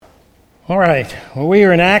All right, well, we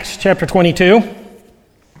are in Acts chapter 22,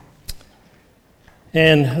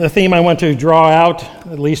 and the theme I want to draw out,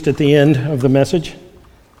 at least at the end of the message,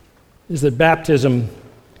 is that baptism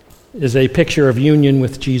is a picture of union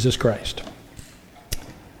with Jesus Christ.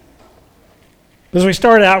 As we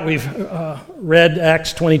start out, we've read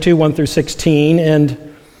Acts 22, 1 through 16,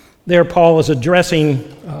 and there Paul is addressing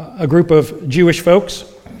a group of Jewish folks.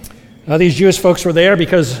 These Jewish folks were there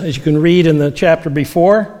because, as you can read in the chapter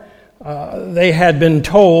before, they had been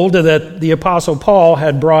told that the Apostle Paul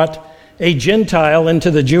had brought a Gentile into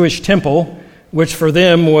the Jewish temple, which for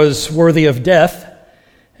them was worthy of death.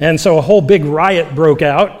 And so a whole big riot broke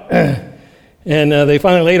out, and they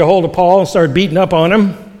finally laid a hold of Paul and started beating up on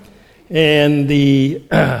him. And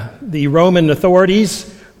the Roman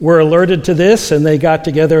authorities were alerted to this, and they got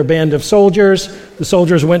together a band of soldiers. The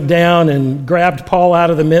soldiers went down and grabbed Paul out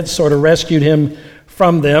of the midst, sort of rescued him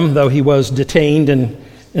from them, though he was detained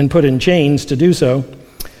and put in chains to do so.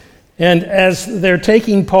 And as they're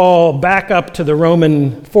taking Paul back up to the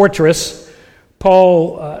Roman fortress,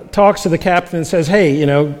 Paul talks to the captain and says, hey,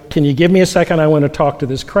 can you give me a second? I want to talk to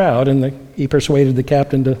this crowd. And he persuaded the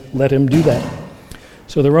captain to let him do that.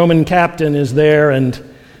 So the Roman captain is there, and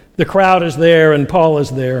the crowd is there, and Paul is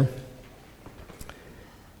there.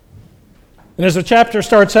 And as the chapter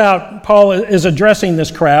starts out, Paul is addressing this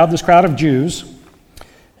crowd of Jews.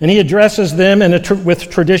 And he addresses them with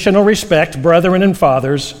traditional respect, brethren and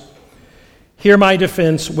fathers. Hear my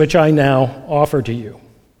defense, which I now offer to you.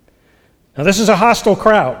 Now, this is a hostile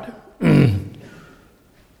crowd. And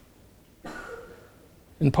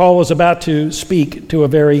Paul is about to speak to a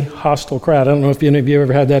very hostile crowd. I don't know if any of you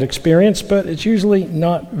ever had that experience, but it's usually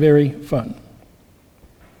not very fun.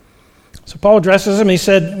 So Paul addresses them. He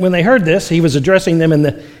said, when they heard this, he was addressing them in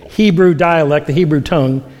the Hebrew dialect, the Hebrew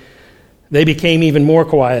tongue. They became even more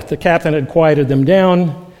quiet. The captain had quieted them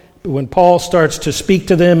down. But when Paul starts to speak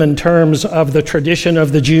to them in terms of the tradition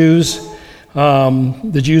of the Jews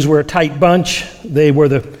were a tight bunch. They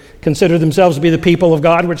were considered themselves to be the people of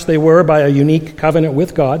God, which they were by a unique covenant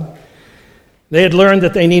with God. They had learned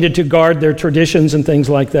that they needed to guard their traditions and things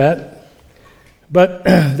like that. But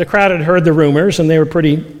the crowd had heard the rumors, and they were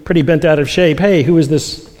pretty bent out of shape. Hey, who is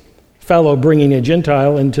this fellow bringing a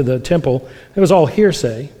Gentile into the temple? It was all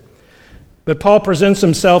hearsay. But Paul presents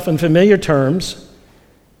himself in familiar terms,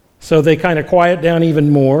 so they kind of quiet down even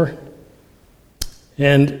more.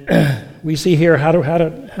 And we see here how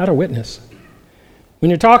to witness. When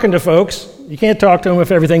you're talking to folks, you can't talk to them if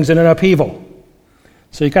everything's in an upheaval.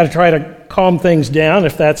 So you got to try to calm things down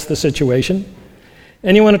if that's the situation.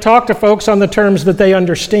 And you want to talk to folks on the terms that they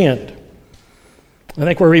understand. I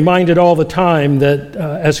think we're reminded all the time that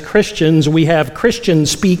as Christians, we have Christians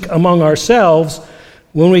speak among ourselves.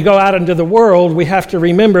 When we go out into the world, we have to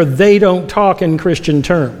remember they don't talk in Christian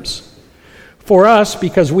terms. For us,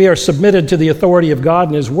 because we are submitted to the authority of God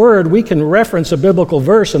and His Word, we can reference a biblical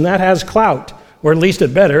verse, and that has clout, or at least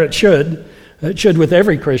it better. It should. It should with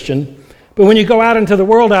every Christian. But when you go out into the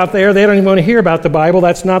world out there, they don't even want to hear about the Bible.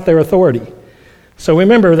 That's not their authority. So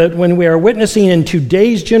remember that when we are witnessing in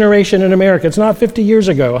today's generation in America, it's not 50 years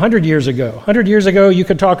ago, 100 years ago. 100 years ago, you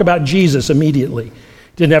could talk about Jesus immediately.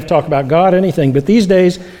 Didn't have to talk about God, anything. But these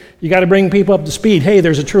days, you got to bring people up to speed. Hey,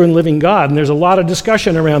 there's a true and living God, and there's a lot of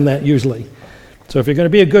discussion around that usually. So if you're going to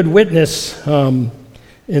be a good witness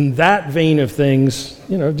in that vein of things,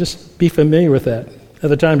 just be familiar with that.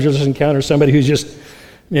 Other times you'll just encounter somebody who's just,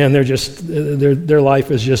 their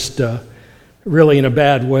life is just really in a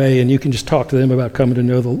bad way, and you can just talk to them about coming to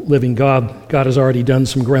know the living God. God has already done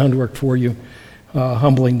some groundwork for you,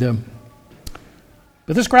 humbling them.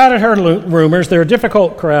 But this crowd had heard rumors. They're a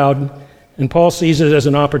difficult crowd, and Paul sees it as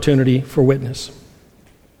an opportunity for witness.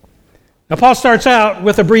 Now, Paul starts out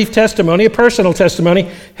with a brief testimony, a personal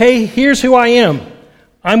testimony. Hey, here's who I am.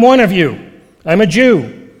 I'm one of you. I'm a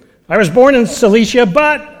Jew. I was born in Cilicia,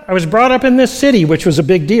 but I was brought up in this city, which was a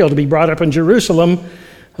big deal to be brought up in Jerusalem.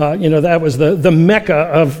 That was the Mecca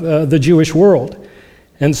of the Jewish world.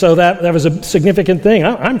 And so that was a significant thing.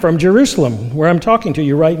 I'm from Jerusalem, where I'm talking to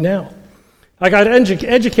you right now. I got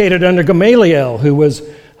educated under Gamaliel, who was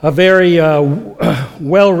a very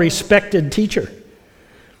well-respected teacher.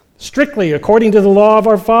 Strictly according to the law of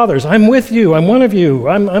our fathers. I'm with you. I'm one of you.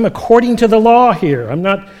 I'm according to the law here. I'm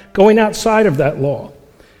not going outside of that law.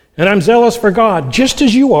 And I'm zealous for God, just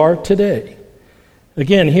as you are today.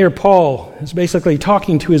 Again, here Paul is basically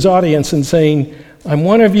talking to his audience and saying, I'm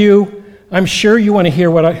one of you. I'm sure you want to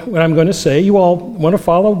hear what I'm going to say. You all want to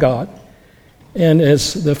follow God. And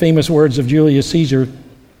as the famous words of Julius Caesar,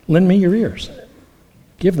 lend me your ears.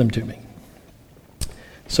 Give them to me.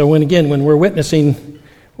 So when we're witnessing,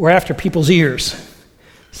 we're after people's ears.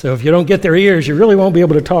 So if you don't get their ears, you really won't be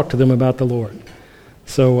able to talk to them about the Lord.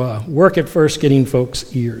 So work at first getting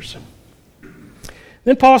folks' ears.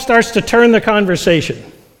 Then Paul starts to turn the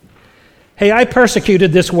conversation. Hey, I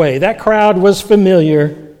persecuted this way. That crowd was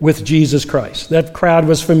familiar with Jesus Christ. That crowd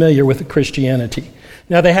was familiar with Christianity.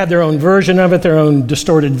 Now, they had their own version of it, their own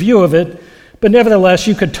distorted view of it, but nevertheless,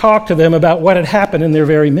 you could talk to them about what had happened in their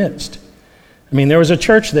very midst. I mean, there was a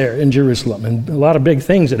church there in Jerusalem, and a lot of big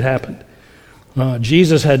things had happened.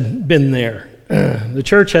 Jesus had been there. The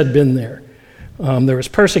church had been there. There was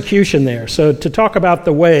persecution there. So to talk about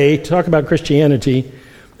the way, to talk about Christianity,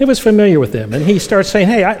 it was familiar with them. And he starts saying,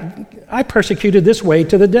 hey, I persecuted this way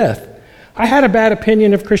to the death. I had a bad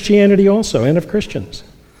opinion of Christianity also, and of Christians.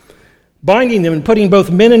 Binding them and putting both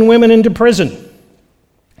men and women into prison.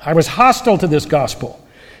 I was hostile to this gospel,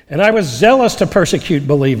 and I was zealous to persecute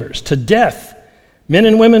believers, to death, men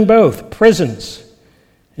and women both, prisons.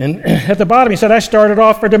 And at the bottom, he said, I started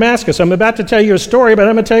off for Damascus. I'm about to tell you a story, but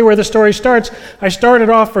I'm going to tell you where the story starts. I started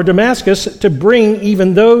off for Damascus to bring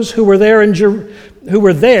even those who were there,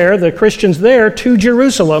 the Christians there, to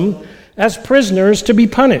Jerusalem as prisoners to be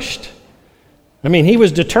punished. I mean, he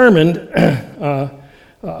was determined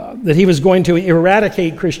that he was going to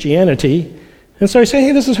eradicate Christianity. And so he said,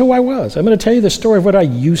 hey, this is who I was. I'm going to tell you the story of what I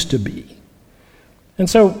used to be. And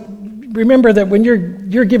so remember that when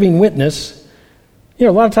you're giving witness, a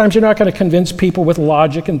lot of times you're not going to convince people with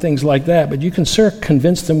logic and things like that, but you can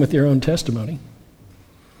convince them with your own testimony.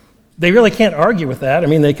 They really can't argue with that. I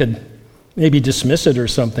mean, they could maybe dismiss it or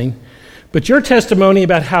something. But your testimony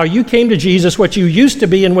about how you came to Jesus, what you used to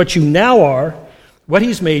be and what you now are, what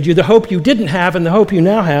he's made you, the hope you didn't have and the hope you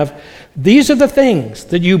now have, these are the things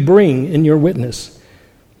that you bring in your witness.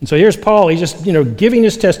 And so here's Paul. He's just, giving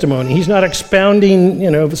his testimony. He's not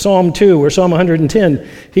expounding, Psalm 2 or Psalm 110.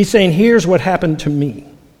 He's saying, here's what happened to me.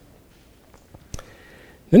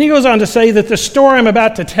 Then he goes on to say that the story I'm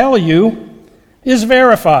about to tell you is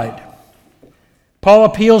verified. Paul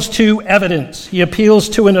appeals to evidence. He appeals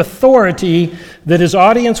to an authority that his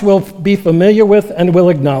audience will be familiar with and will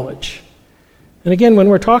acknowledge. And again, when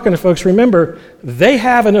we're talking to folks, remember, they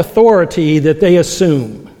have an authority that they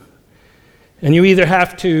assume. And you either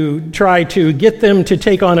have to try to get them to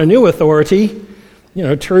take on a new authority,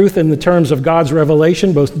 truth in the terms of God's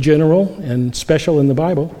revelation, both general and special in the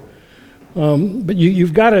Bible. But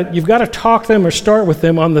you've got to talk them or start with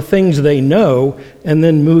them on the things they know and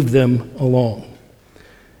then move them along.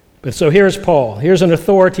 But so here's Paul. Here's an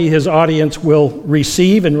authority his audience will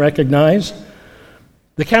receive and recognize.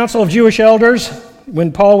 The Council of Jewish Elders,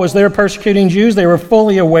 when Paul was there persecuting Jews, they were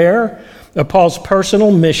fully aware of Paul's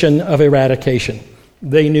personal mission of eradication.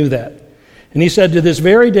 They knew that. And he said, to this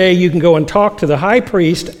very day, you can go and talk to the high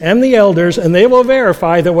priest and the elders, and they will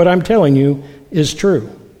verify that what I'm telling you is true.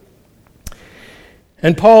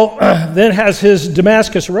 And Paul then has his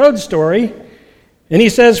Damascus Road story, and he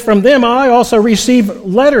says, from them I also received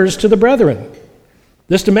letters to the brethren.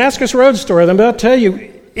 This Damascus Road story that I'm about to tell you,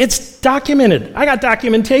 it's documented. I got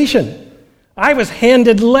documentation. I was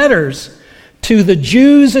handed letters to the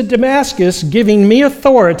Jews at Damascus, giving me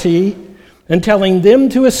authority and telling them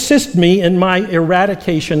to assist me in my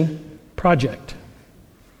eradication project.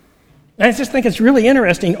 And I just think it's really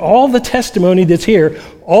interesting, all the testimony that's here,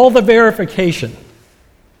 all the verification.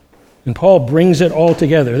 And Paul brings it all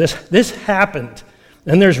together. This happened,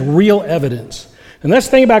 and there's real evidence. And that's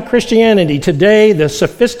the thing about Christianity. Today, the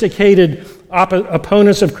sophisticated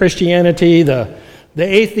opponents of Christianity, the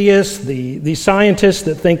atheists, the scientists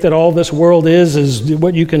that think that all this world is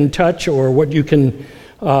what you can touch or what you can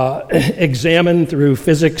examine through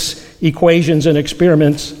physics equations and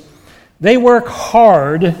experiments, they work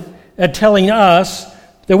hard at telling us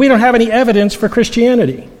that we don't have any evidence for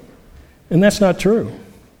Christianity. And that's not true.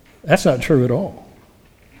 That's not true at all.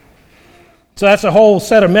 So that's a whole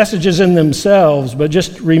set of messages in themselves, but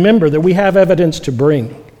just remember that we have evidence to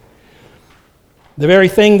bring. The very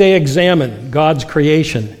thing they examine, God's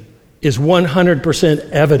creation, is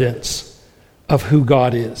 100% evidence of who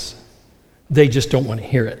God is. They just don't want to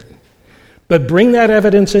hear it. But bring that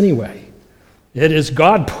evidence anyway. It is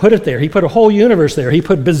God put it there. He put a whole universe there. He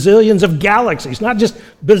put bazillions of galaxies, not just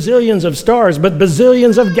bazillions of stars, but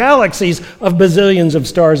bazillions of galaxies of bazillions of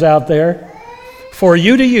stars out there for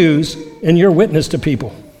you to use in your witness to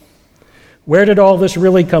people. Where did all this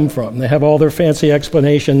really come from? They have all their fancy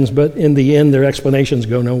explanations, but in the end, their explanations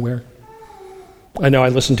go nowhere. I know, I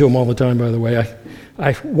listen to them all the time, by the way.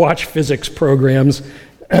 I watch physics programs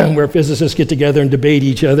where physicists get together and debate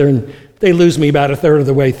each other, and they lose me about a third of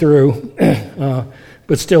the way through.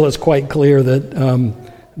 But still, it's quite clear that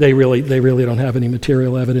they really don't have any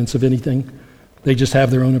material evidence of anything. They just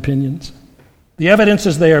have their own opinions. The evidence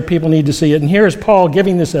is there. People need to see it. And here's Paul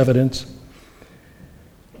giving this evidence.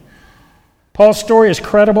 Paul's story is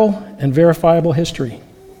credible and verifiable history.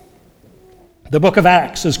 The book of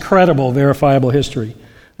Acts is credible, verifiable history.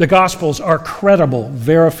 The Gospels are credible,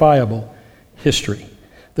 verifiable history.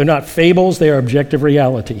 They're not fables, they are objective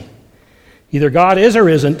reality. Either God is or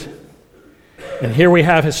isn't, and here we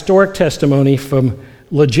have historic testimony from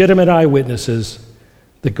legitimate eyewitnesses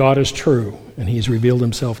that God is true, and He's revealed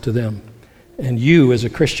Himself to them. And you, as a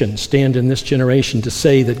Christian, stand in this generation to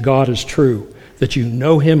say that God is true, that you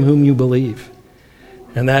know Him whom you believe.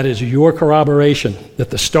 And that is your corroboration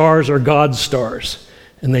that the stars are God's stars,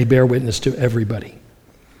 and they bear witness to everybody.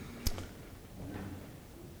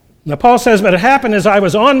 Now, Paul says, but it happened as I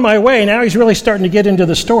was on my way. Now he's really starting to get into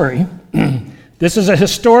the story. This is a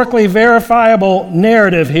historically verifiable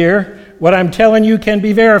narrative here. What I'm telling you can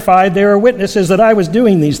be verified. There are witnesses that I was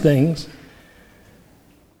doing these things.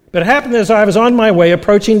 But it happened as I was on my way,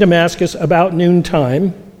 approaching Damascus about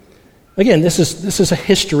noontime. Again, this is a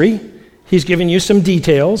history. He's giving you some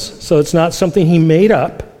details, so it's not something he made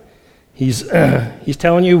up. He's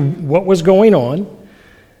telling you what was going on.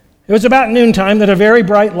 It was about noontime that a very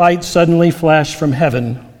bright light suddenly flashed from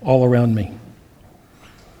heaven all around me.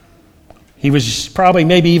 He was probably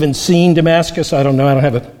maybe even seeing Damascus. I don't know. I don't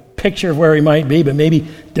have a picture of where he might be, but maybe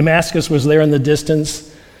Damascus was there in the distance.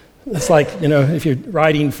 It's like, if you're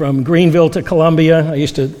riding from Greenville to Columbia. I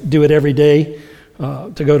used to do it every day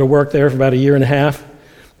to go to work there for about a year and a half.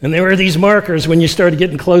 And there were these markers when you started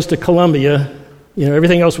getting close to Columbia.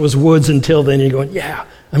 Everything else was woods until then. You're going, yeah,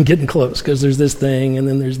 I'm getting close because there's this thing, and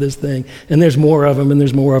then there's this thing, and there's more of them, and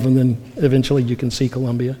there's more of them, and eventually you can see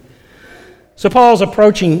Columbia. So Paul's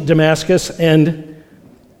approaching Damascus, and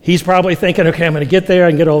he's probably thinking, okay, I'm going to get there,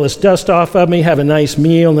 I can get all this dust off of me, have a nice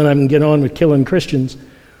meal, and then I can get on with killing Christians.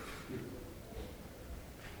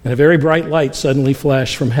 And a very bright light suddenly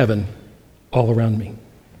flashed from heaven all around me.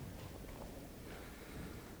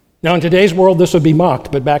 Now, in today's world, this would be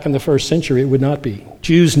mocked, but back in the first century, it would not be.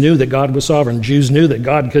 Jews knew that God was sovereign. Jews knew that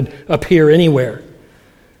God could appear anywhere.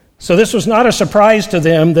 So this was not a surprise to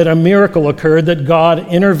them that a miracle occurred, that God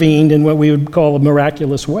intervened in what we would call a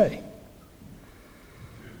miraculous way.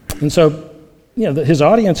 And so, his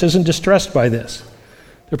audience isn't distressed by this.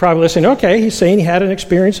 They're probably listening, okay, he's saying he had an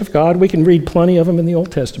experience of God. We can read plenty of them in the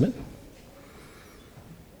Old Testament.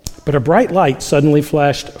 But a bright light suddenly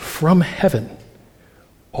flashed from heaven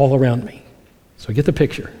all around me. So get the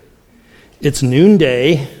picture. It's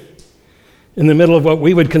noonday in the middle of what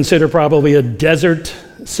we would consider probably a desert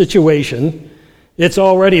situation. It's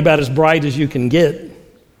already about as bright as you can get.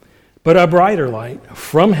 But a brighter light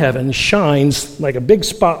from heaven shines like a big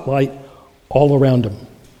spotlight all around him.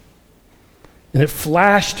 And it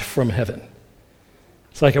flashed from heaven.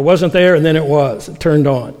 It's like it wasn't there and then it was. It turned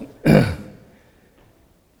on.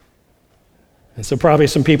 And so probably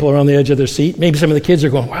some people are on the edge of their seat. Maybe some of the kids are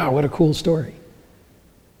going, wow, what a cool story.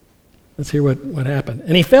 Let's hear what happened.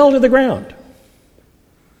 And he fell to the ground.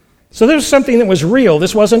 So there was something that was real.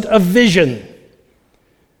 This wasn't a vision.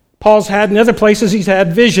 Paul's had in other places, he's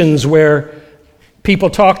had visions where people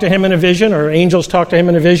talk to him in a vision or angels talk to him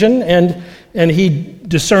in a vision, and he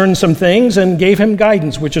discerned some things and gave him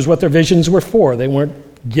guidance, which is what their visions were for. They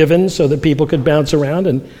weren't given so that people could bounce around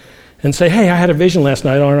and say, hey, I had a vision last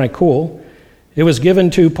night, aren't I cool? It was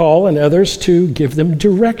given to Paul and others to give them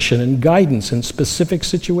direction and guidance in specific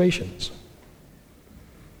situations.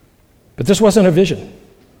 But this wasn't a vision.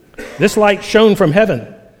 This light shone from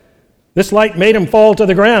heaven. This light made him fall to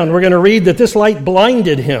the ground. We're going to read that this light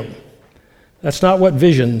blinded him. That's not what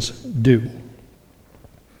visions do.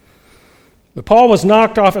 But Paul was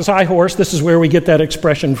knocked off his high horse. This is where we get that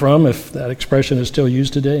expression from, if that expression is still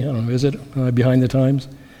used today. I don't know, is it? Behind the times?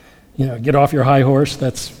 Get off your high horse.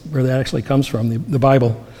 That's where that actually comes from, the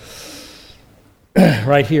Bible.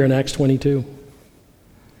 Right here in Acts 22.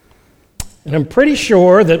 And I'm pretty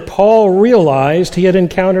sure that Paul realized he had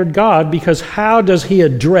encountered God, because how does he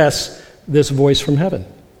address this voice from heaven?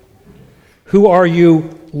 Who are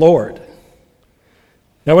you, Lord?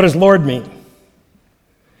 Now, what does Lord mean?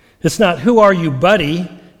 It's not, who are you, buddy,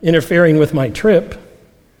 interfering with my trip?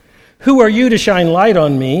 Who are you to shine light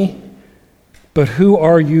on me? But who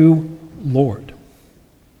are you, Lord?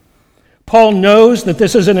 Paul knows that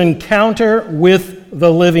this is an encounter with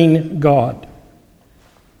the living God.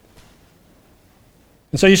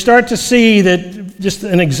 And so you start to see that just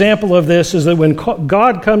an example of this is that when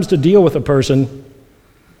God comes to deal with a person,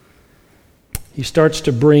 he starts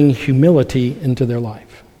to bring humility into their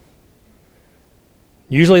life.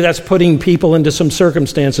 Usually that's putting people into some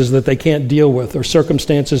circumstances that they can't deal with, or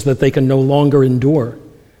circumstances that they can no longer endure.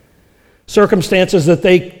 circumstances that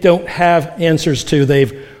they don't have answers to.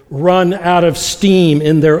 They've run out of steam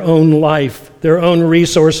in their own life. Their own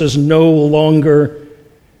resources no longer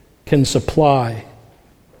can supply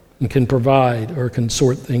and can provide or can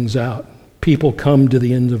sort things out. People come to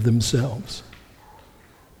the end of themselves.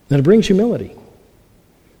 And it brings humility.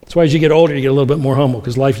 That's why as you get older, you get a little bit more humble,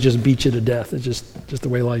 because life just beats you to death. It's just the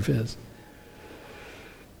way life is.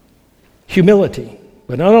 Humility.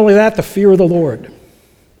 But not only that, the fear of the Lord.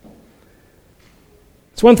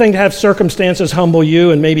 It's one thing to have circumstances humble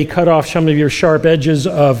you and maybe cut off some of your sharp edges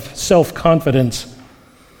of self-confidence.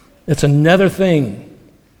 It's another thing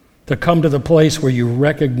to come to the place where you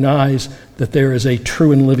recognize that there is a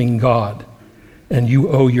true and living God, and you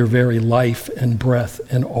owe your very life and breath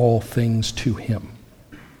and all things to Him.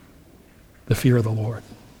 The fear of the Lord.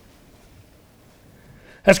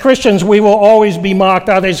 As Christians, we will always be mocked.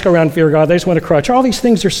 Oh, they just go around and fear God. They just want to crutch. All these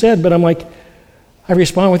things are said, but I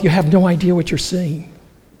respond with, you have no idea what you're saying.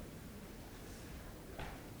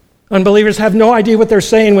 Unbelievers have no idea what they're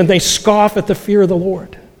saying when they scoff at the fear of the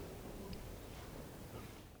Lord.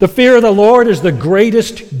 The fear of the Lord is the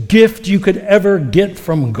greatest gift you could ever get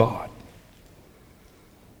from God,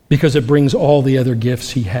 because it brings all the other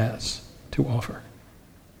gifts He has to offer.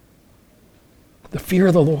 The fear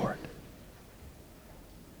of the Lord.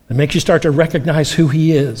 It makes you start to recognize who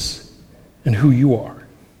He is and who you are.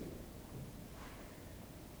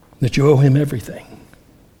 That you owe Him everything.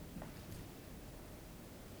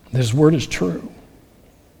 His word is true.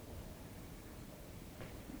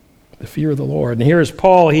 The fear of the Lord. And here's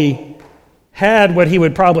Paul. He had what he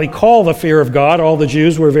would probably call the fear of God. All the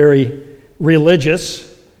Jews were very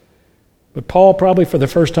religious. But Paul, probably for the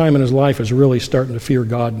first time in his life, is really starting to fear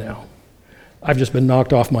God now. I've just been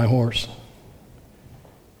knocked off my horse.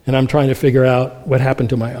 And I'm trying to figure out what happened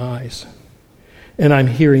to my eyes. And I'm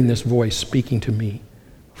hearing this voice speaking to me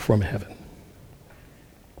from heaven.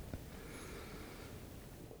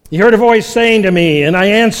 He heard a voice saying to me, and I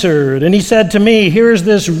answered, and he said to me, here's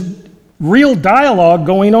this real dialogue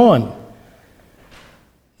going on.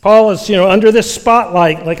 Paul is, under this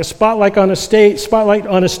spotlight, like a spotlight on a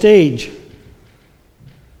stage.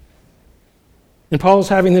 And Paul's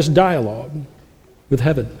having this dialogue with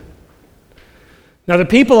heaven. Now the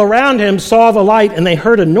people around him saw the light and they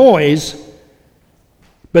heard a noise,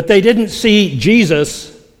 but they didn't see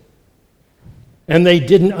Jesus, and they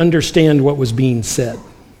didn't understand what was being said.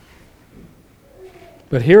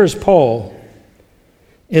 But here's Paul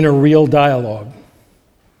in a real dialogue.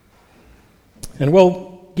 And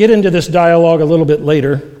we'll get into this dialogue a little bit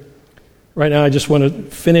later. Right now I just want to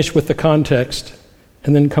finish with the context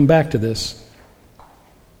and then come back to this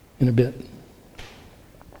in a bit.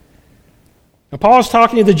 Now Paul's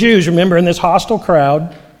talking to the Jews, remember, in this hostile crowd.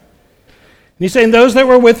 And he's saying, those that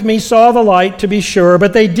were with me saw the light, to be sure,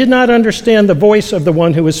 but they did not understand the voice of the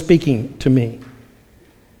one who was speaking to me.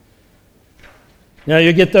 Now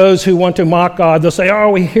you get those who want to mock God. They'll say,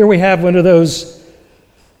 here we have one of those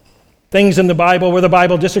things in the Bible where the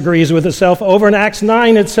Bible disagrees with itself. Over in Acts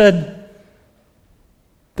 9 it said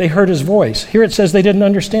they heard His voice. Here it says they didn't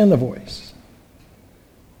understand the voice.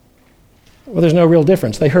 Well, there's no real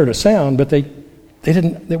difference. They heard a sound, but they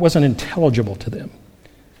didn't. It wasn't intelligible to them.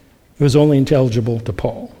 It was only intelligible to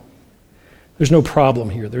Paul. There's no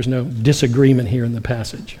problem here. There's no disagreement here in the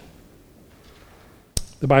passage.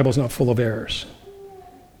 The Bible's not full of errors.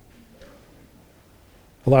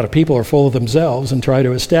 A lot of people are full of themselves and try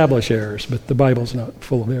to establish errors, but the Bible's not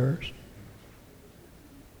full of errors.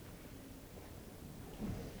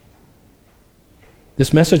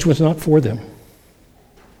 This message was not for them.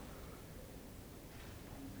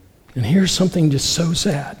 And here's something just so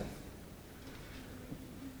sad.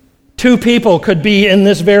 Two people could be in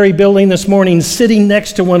this very building this morning, sitting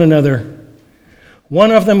next to one another.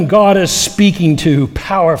 One of them God is speaking to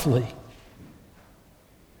powerfully,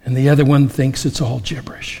 and the other one thinks it's all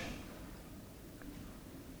gibberish.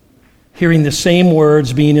 Hearing the same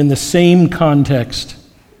words, being in the same context,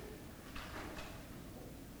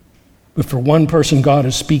 but for one person God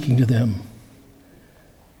is speaking to them,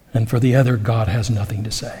 and for the other God has nothing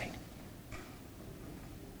to say.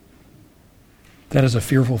 That is a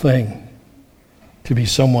fearful thing, to be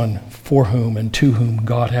someone for whom and to whom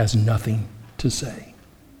God has nothing to say.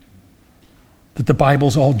 That the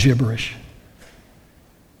Bible's all gibberish.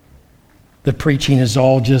 That preaching is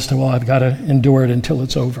all just, I've got to endure it until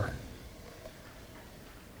it's over.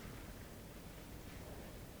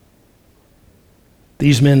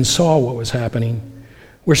 These men saw what was happening,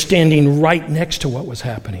 were standing right next to what was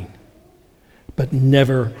happening, but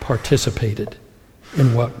never participated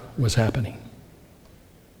in what was happening.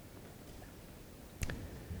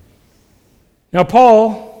 Now,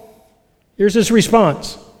 Paul Here's his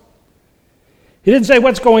response. He didn't say,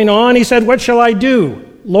 what's going on? He said, what shall I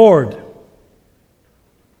do, Lord?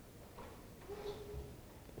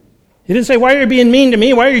 He didn't say, why are you being mean to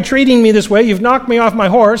me? Why are you treating me this way? You've knocked me off my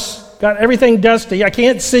horse, got everything dusty. I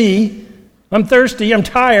can't see. I'm thirsty. I'm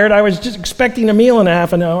tired. I was just expecting a meal in a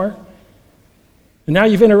half an hour. And now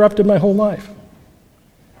you've interrupted my whole life.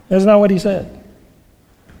 That's not what he said.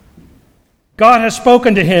 God has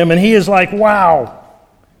spoken to him, and he is like, wow.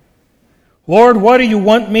 Lord, what do you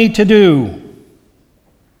want me to do?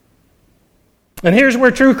 And here's where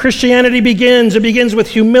true Christianity begins. It begins with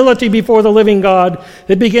humility before the living God.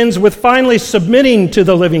 It begins with finally submitting to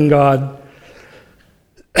the living God.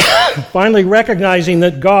 Finally recognizing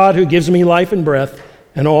that God, who gives me life and breath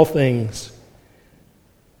and all things,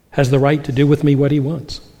 has the right to do with me what he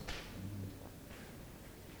wants.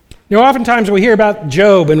 You know, oftentimes we hear about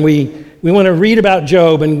Job, and we want to read about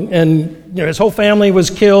Job, and you know, his whole family was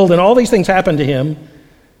killed, and all these things happened to him.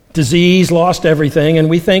 Disease, lost everything, and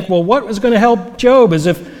we think, well, what was going to help Job is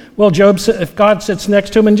if God sits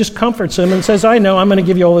next to him and just comforts him and says, I know, I'm going to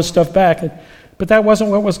give you all this stuff back. But that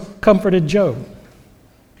wasn't what comforted Job.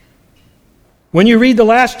 When you read the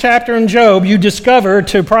last chapter in Job, you discover,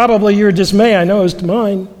 to probably your dismay, I know as to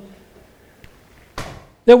mine,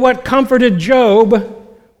 that what comforted Job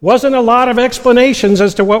wasn't a lot of explanations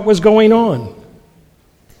as to what was going on.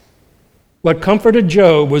 What comforted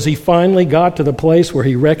Job was he finally got to the place where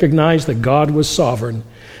he recognized that God was sovereign,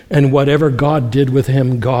 and whatever God did with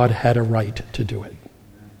him, God had a right to do it.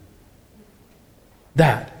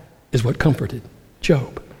 That is what comforted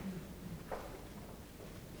Job.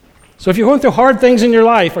 So if you're going through hard things in your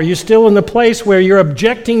life, are you still in the place where you're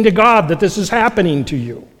objecting to God that this is happening to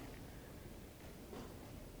you?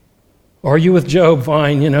 Or are you with Job,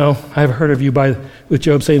 fine, I've heard of you with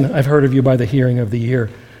Job saying, I've heard of you by the hearing of the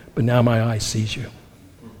ear, but now my eye sees you.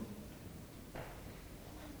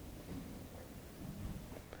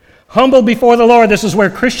 Humble before the Lord. This is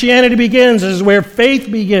where Christianity begins. This is where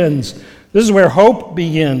faith begins. This is where hope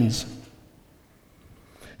begins.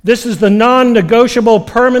 This is the non-negotiable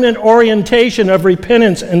permanent orientation of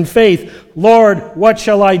repentance and faith. Lord, what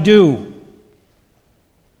shall I do?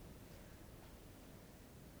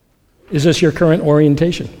 Is this your current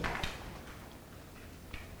orientation?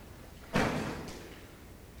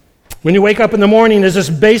 When you wake up in the morning, is this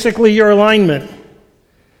basically your alignment?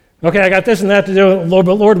 Okay, I got this and that to do, Lord,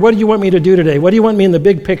 but Lord, what do you want me to do today? What do you want me in the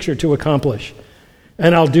big picture to accomplish?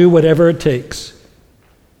 And I'll do whatever it takes.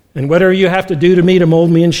 And whatever you have to do to me to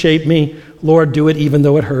mold me and shape me, Lord, do it even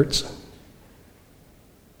though it hurts.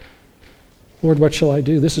 Lord, what shall I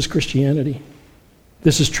do? This is Christianity.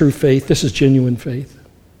 This is true faith. This is genuine faith.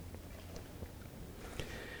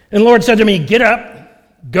 And the Lord said to me, get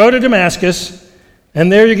up, go to Damascus,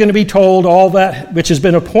 and there you're going to be told all that which has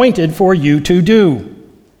been appointed for you to do.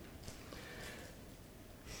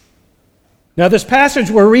 Now, this passage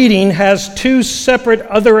we're reading has two separate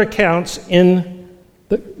other accounts in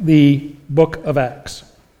the book of Acts.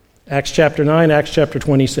 Acts chapter 9, Acts chapter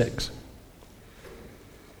 26.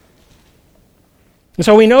 And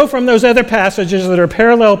so we know from those other passages that are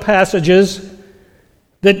parallel passages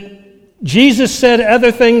that Jesus said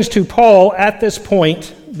other things to Paul at this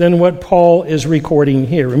point than what Paul is recording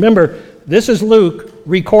here. Remember, this is Luke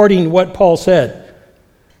recording what Paul said.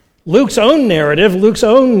 Luke's own narrative, Luke's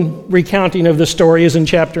own recounting of the story is in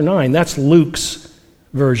chapter 9. That's Luke's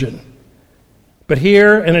version. But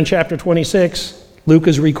here and in chapter 26, Luke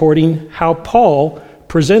is recording how Paul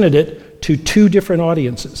presented it to two different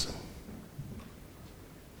audiences.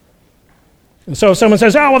 And so if someone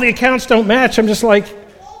says, oh, well, the accounts don't match, I'm just like,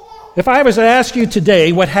 if I was to ask you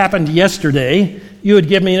today what happened yesterday, you would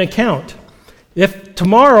give me an account. If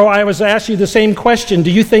tomorrow I was to ask you the same question,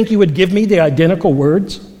 do you think you would give me the identical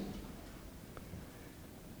words?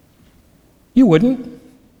 You wouldn't.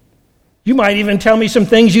 You might even tell me some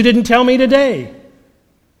things you didn't tell me today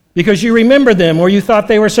because you remember them or you thought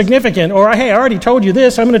they were significant, or, hey, I already told you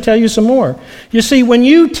this, I'm going to tell you some more. You see, when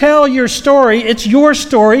you tell your story, it's your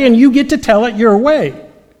story and you get to tell it your way.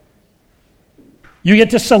 You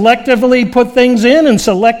get to selectively put things in and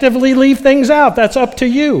selectively leave things out. That's up to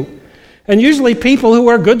you. And usually people who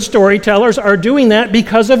are good storytellers are doing that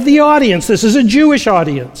because of the audience. This is a Jewish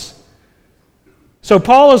audience. So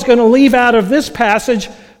Paul is going to leave out of this passage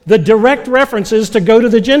the direct references to go to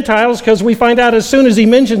the Gentiles, because we find out as soon as he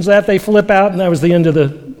mentions that, they flip out, and that was the end of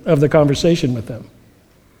the conversation with them.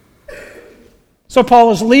 So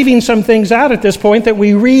Paul is leaving some things out at this point that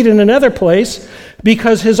we read in another place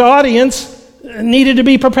because his audience needed to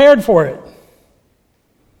be prepared for it.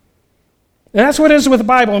 And that's what it is with the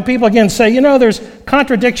Bible. And people again say, there's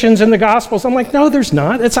contradictions in the Gospels. I'm like, no, there's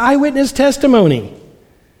not. It's eyewitness testimony.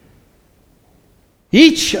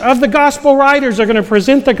 Each of the Gospel writers are going to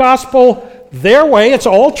present the Gospel their way. It's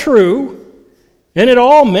all true. And it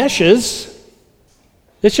all meshes.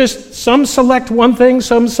 It's just some select one thing,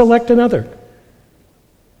 some select another.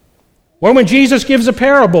 Or when Jesus gives a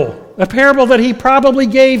parable that he probably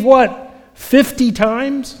gave, 50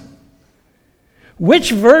 times?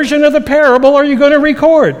 Which version of the parable are you going to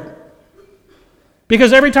record?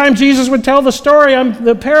 Because every time Jesus would tell the story,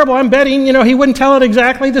 the parable, I'm betting, he wouldn't tell it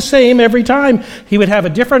exactly the same every time. He would have a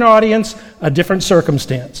different audience, a different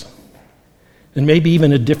circumstance, and maybe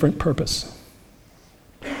even a different purpose.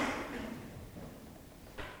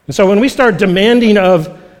 And so when we start demanding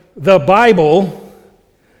of the Bible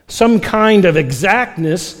some kind of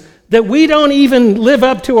exactness that we don't even live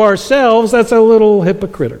up to ourselves, that's a little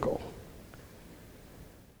hypocritical.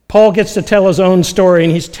 Paul gets to tell his own story,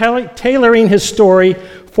 and he's tailoring his story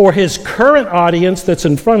for his current audience that's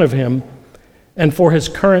in front of him and for his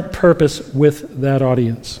current purpose with that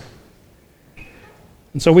audience.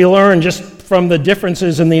 And so we learn just from the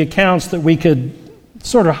differences in the accounts that we could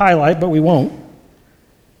sort of highlight, but we won't,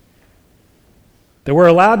 that we're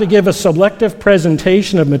allowed to give a selective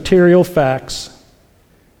presentation of material facts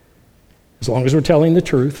as long as we're telling the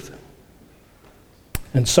truth,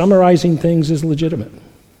 and summarizing things is legitimate.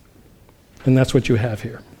 And that's what you have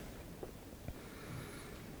here.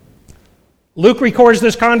 Luke records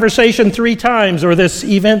this conversation 3 times, or this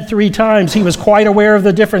event 3 times. He was quite aware of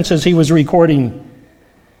the differences he was recording.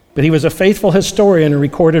 But he was a faithful historian and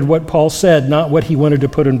recorded what Paul said, not what he wanted to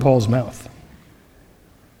put in Paul's mouth.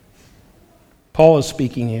 Paul is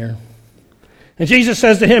speaking here. And Jesus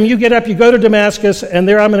says to him, you get up, you go to Damascus, and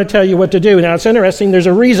there I'm going to tell you what to do. Now it's interesting, there's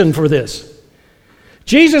a reason for this.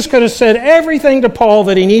 Jesus could have said everything to Paul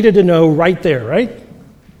that he needed to know right there, right?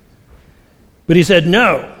 But he said,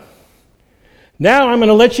 no. Now I'm going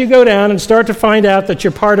to let you go down and start to find out that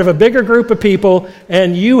you're part of a bigger group of people,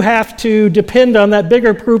 and you have to depend on that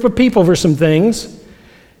bigger group of people for some things.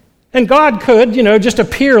 And God could, just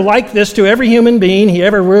appear like this to every human being he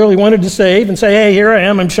ever really wanted to save and say, hey, here I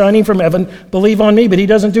am, I'm shining from heaven, believe on me. But he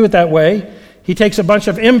doesn't do it that way. He takes a bunch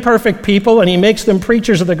of imperfect people and he makes them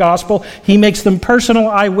preachers of the gospel. He makes them personal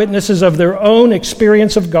eyewitnesses of their own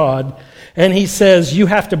experience of God. And he says, you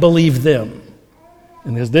have to believe them.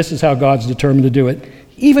 And this is how God's determined to do it,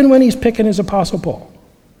 even when he's picking his apostle Paul.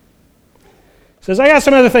 He says, I got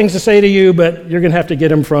some other things to say to you, but you're going to have to get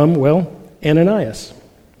them from, Ananias.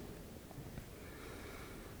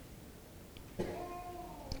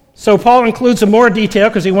 So Paul includes some more detail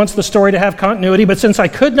because he wants the story to have continuity, but since I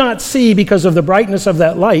could not see because of the brightness of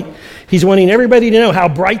that light, he's wanting everybody to know how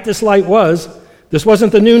bright this light was. This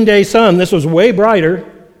wasn't the noonday sun. This was way brighter.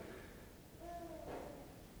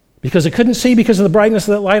 Because I couldn't see because of the brightness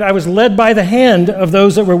of that light, I was led by the hand of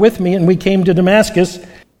those that were with me, and we came to Damascus.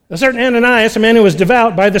 A certain Ananias, a man who was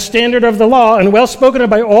devout by the standard of the law and well spoken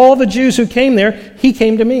of by all the Jews who came there, he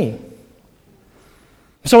came to me.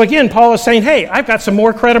 So again, Paul is saying, hey, I've got some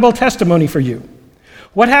more credible testimony for you.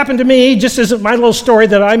 What happened to me just isn't my little story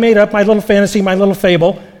that I made up, my little fantasy, my little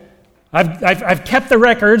fable. I've kept the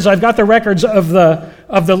records. I've got the records of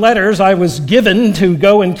the letters I was given to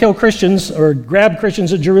go and kill Christians or grab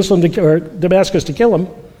Christians at Jerusalem or Damascus to kill them.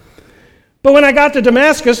 But when I got to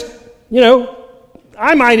Damascus,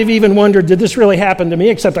 I might have even wondered, did this really happen to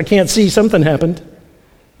me? Except I can't see something happened.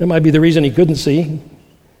 That might be the reason he couldn't see.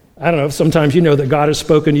 I don't know, sometimes you know that God has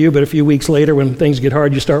spoken to you, but a few weeks later when things get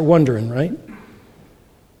hard, you start wondering, right?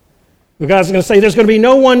 But God's going to say, there's going to be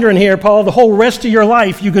no wondering here, Paul. The whole rest of your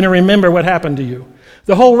life, you're going to remember what happened to you.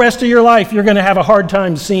 The whole rest of your life, you're going to have a hard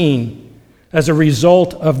time seeing as a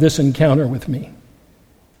result of this encounter with me.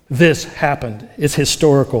 This happened. It's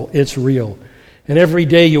historical. It's real. And every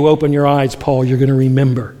day you open your eyes, Paul, you're going to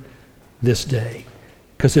remember this day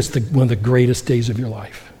because it's one of the greatest days of your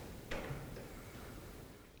life.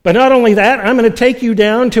 But not only that, I'm going to take you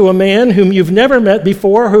down to a man whom you've never met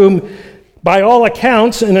before, whom by all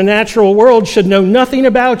accounts in a natural world should know nothing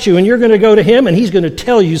about you. And you're going to go to him and he's going to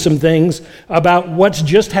tell you some things about what's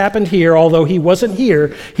just happened here. Although he wasn't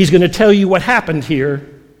here, he's going to tell you what happened here.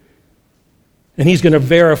 And he's going to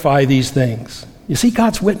verify these things. You see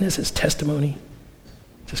God's witness, his testimony,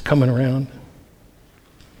 just coming around.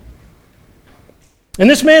 And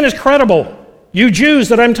this man is credible. You Jews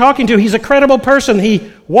that I'm talking to, he's a credible person. He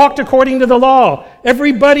walked according to the law.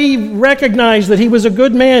 Everybody recognized that he was a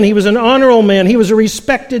good man. He was an honorable man. He was a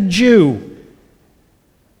respected Jew.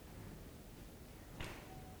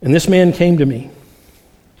 And this man came to me.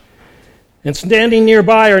 And standing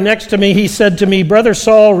nearby or next to me, he said to me, "Brother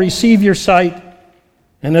Saul, receive your sight."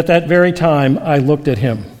 And at that very time, I looked at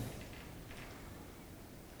him.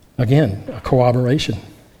 Again, a corroboration.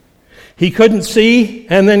 He couldn't see,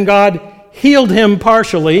 and then God healed him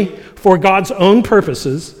partially for God's own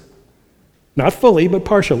purposes. Not fully, but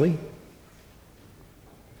partially.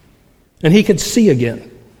 And he could see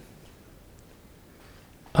again.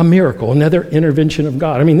 A miracle, another intervention of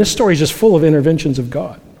God. I mean, this story is just full of interventions of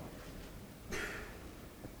God.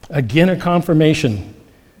 Again, a confirmation,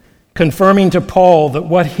 confirming to Paul that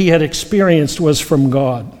what he had experienced was from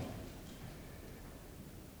God.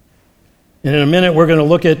 And in a minute, we're going to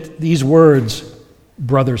look at these words,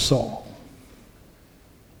 Brother Saul.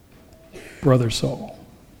 Brother Saul.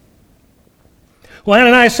 Well,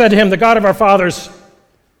 Ananias said to him, "The God of our fathers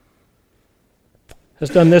has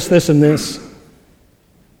done this, this, and this."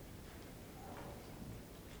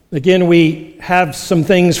 Again, we have some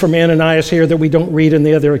things from Ananias here that we don't read in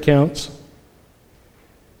the other accounts.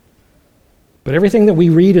 But everything that we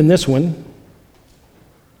read in this one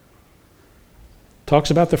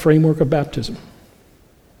talks about the framework of baptism.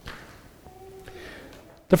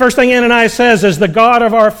 The first thing Ananias says is, "The God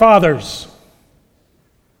of our fathers."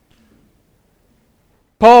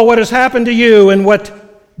 Paul, what has happened to you and what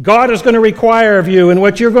God is going to require of you and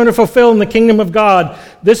what you're going to fulfill in the kingdom of God,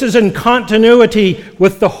 this is in continuity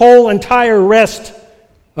with the whole entire rest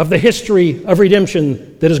of the history of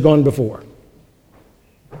redemption that has gone before.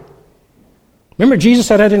 Remember, Jesus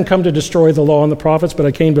said, "I didn't come to destroy the law and the prophets, but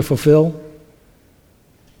I came to fulfill."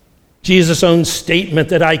 Jesus' own statement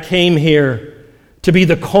that I came here to be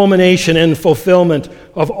the culmination and fulfillment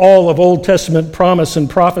of all of Old Testament promise and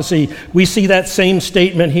prophecy. We see that same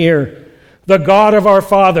statement here. The God of our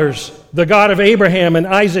fathers, the God of Abraham and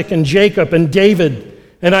Isaac and Jacob and David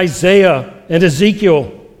and Isaiah and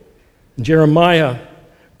Ezekiel and Jeremiah,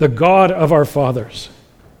 the God of our fathers.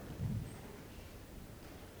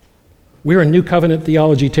 We're in New Covenant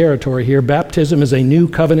theology territory here. Baptism is a New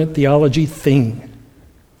Covenant theology thing.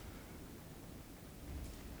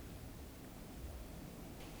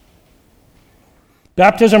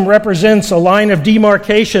 Baptism represents a line of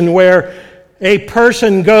demarcation where a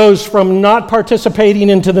person goes from not participating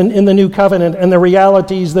in the new covenant and the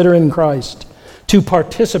realities that are in Christ to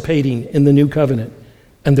participating in the new covenant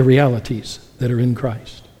and the realities that are in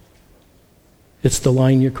Christ. It's the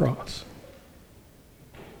line you cross.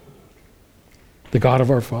 The God of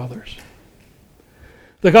our fathers.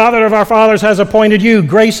 The God of our fathers has appointed you.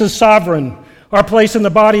 Grace is sovereign. Our place in the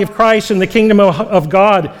body of Christ in the kingdom of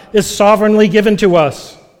God is sovereignly given to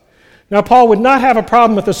us. Now, Paul would not have a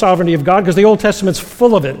problem with the sovereignty of God because the Old Testament's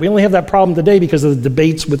full of it. We only have that problem today because of the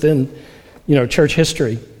debates within, church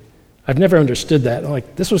history. I've never understood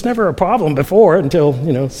that. This was never a problem before until,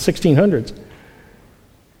 1600s.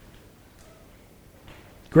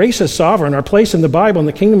 Grace is sovereign. Our place in the Bible in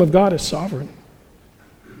the kingdom of God is sovereign.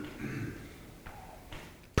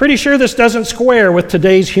 Pretty sure this doesn't square with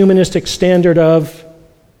today's humanistic standard of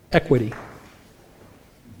equity.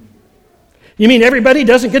 You mean everybody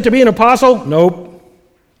doesn't get to be an apostle? Nope.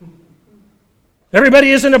 Everybody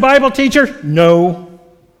isn't a Bible teacher? No.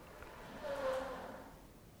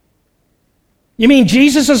 You mean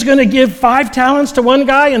Jesus is going to give 5 talents to one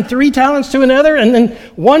guy and 3 talents to another and then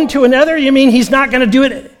 1 to another? You mean he's not going to do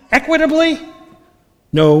it equitably?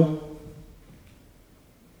 No.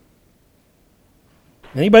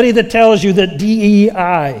 Anybody that tells you that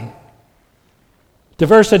DEI,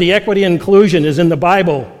 diversity, equity, and inclusion, is in the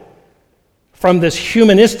Bible from this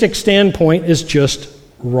humanistic standpoint is just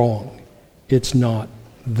wrong. It's not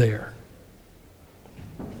there.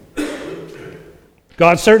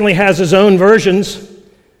 God certainly has his own versions.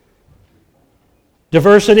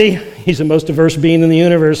 Diversity, he's the most diverse being in the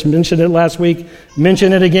universe. Mentioned it last week,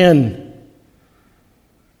 mention it again.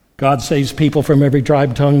 God saves people from every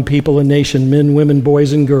tribe, tongue, people, and nation, men, women,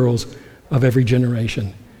 boys, and girls of every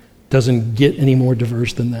generation. Doesn't get any more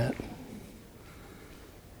diverse than that.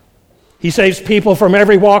 He saves people from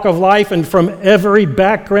every walk of life and from every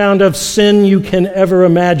background of sin you can ever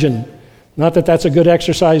imagine. Not that that's a good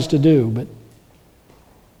exercise to do, but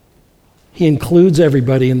he includes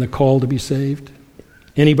everybody in the call to be saved.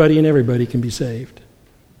 Anybody and everybody can be saved.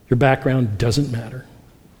 Your background doesn't matter.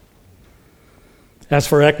 As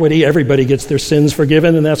for equity, everybody gets their sins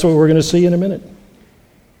forgiven, and that's what we're going to see in a minute.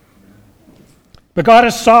 But God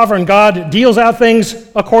is sovereign. God deals out things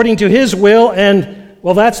according to his will, and,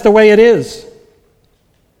 well, that's the way it is.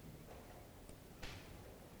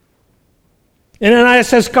 And Ananias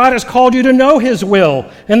says, God has called you to know his will.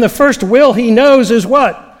 And the first will he knows is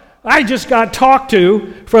what? I just got talked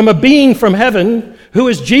to from a being from heaven who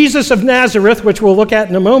is Jesus of Nazareth, which we'll look at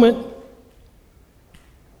in a moment.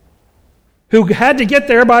 who had to get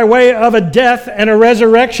there by way of a death and a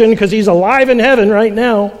resurrection because he's alive in heaven right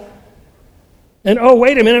now. And oh,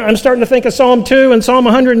 wait a minute, I'm starting to think of Psalm 2 and Psalm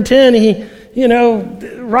 110.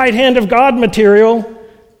 Right hand of God material.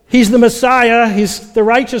 He's the Messiah. He's the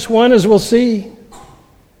righteous one, as we'll see.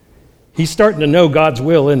 He's starting to know God's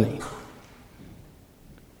will, isn't he?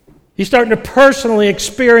 He's starting to personally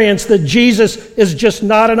experience that Jesus is just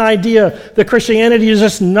not an idea. That Christianity is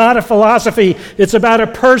just not a philosophy. It's about a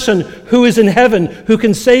person who is in heaven who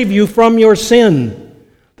can save you from your sin.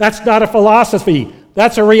 That's not a philosophy.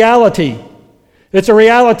 That's a reality. It's a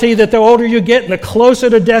reality that the older you get and the closer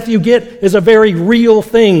to death you get is a very real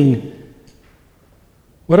thing.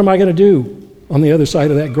 What am I going to do on the other side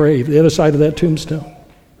of that grave, the other side of that tombstone?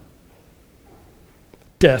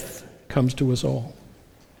 Death comes to us all.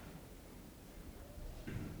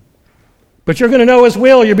 But you're going to know His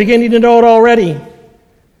will. You're beginning to know it already.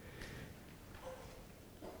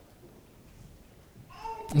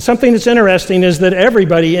 And something that's interesting is that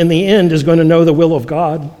everybody in the end is going to know the will of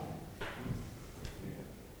God.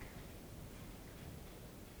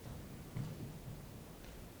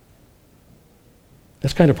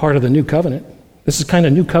 That's kind of part of the new covenant. This is kind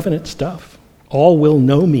of new covenant stuff. All will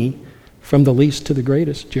know me from the least to the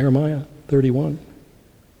greatest, Jeremiah 31.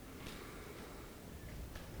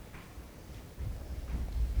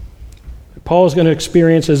 Paul is going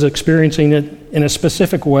to is experiencing it in a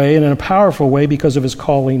specific way and in a powerful way because of his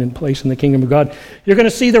calling and place in the kingdom of God. You're going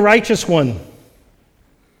to see the righteous one.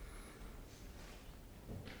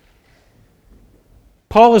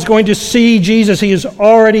 Paul is going to see Jesus. He has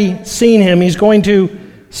already seen him. He's going to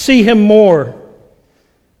see him more.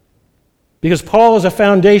 Because Paul is a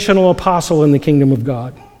foundational apostle in the kingdom of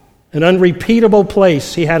God. An unrepeatable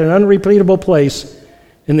place. He had an unrepeatable place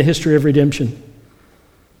in the history of redemption.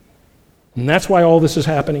 And that's why all this is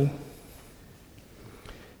happening.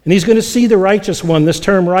 And he's going to see the righteous one. This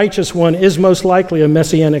term righteous one is most likely a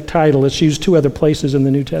messianic title. It's used two other places in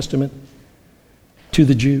the New Testament to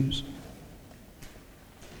the Jews.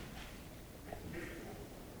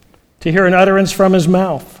 To hear an utterance from his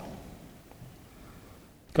mouth.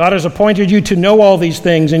 God has appointed you to know all these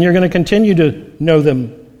things, and you're going to continue to know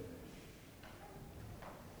them.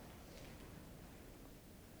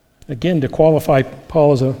 Again, to qualify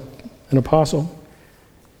Paul as an apostle,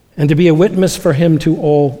 and to be a witness for him to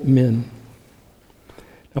all men.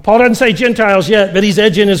 Now, Paul doesn't say Gentiles yet, but he's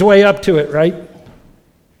edging his way up to it, right?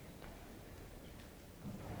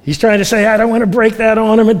 He's trying to say, I don't want to break that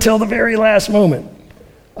on them until the very last moment.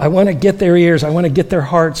 I want to get their ears. I want to get their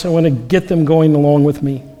hearts. I want to get them going along with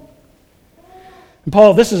me. And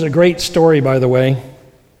Paul, this is a great story, by the way.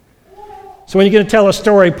 So when you're going to tell a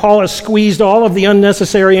story, Paul has squeezed all of the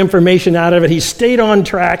unnecessary information out of it. He's stayed on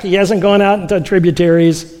track. He hasn't gone out into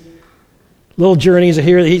tributaries, little journeys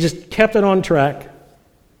here. He just kept it on track.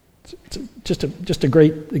 It's just a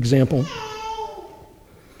great example.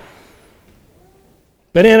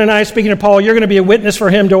 But Ananias, speaking to Paul, you're going to be a witness for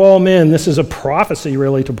him to all men. This is a prophecy,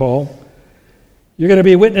 really, to Paul. You're going to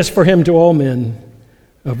be a witness for him to all men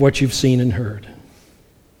of what you've seen and heard.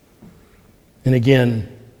 And again,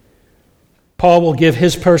 Paul will give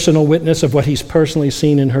his personal witness of what he's personally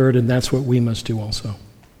seen and heard, and that's what we must do also.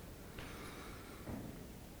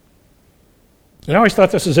 And I always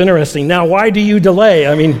thought this was interesting. Now, why do you delay?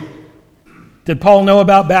 I mean, did Paul know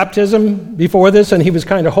about baptism before this and he was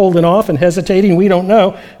kind of holding off and hesitating? We don't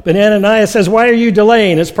know. But Ananias says, why are you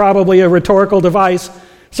delaying? It's probably a rhetorical device.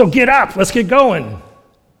 So get up, let's get going.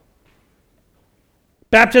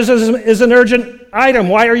 Baptism is an urgent item.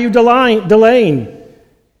 Why are you delaying?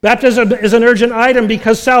 Baptism is an urgent item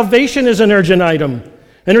because salvation is an urgent item.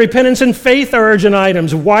 And repentance and faith are urgent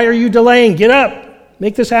items. Why are you delaying? Get up.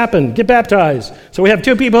 Make this happen. Get baptized. So we have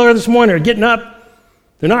two people here this morning who are getting up.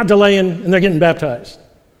 They're not delaying, and they're getting baptized.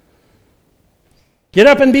 Get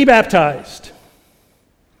up and be baptized.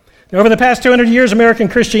 Now, over the past 200 years, American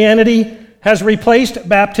Christianity has replaced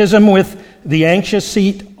baptism with the anxious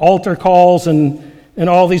seat, altar calls, and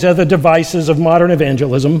all these other devices of modern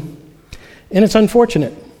evangelism. And it's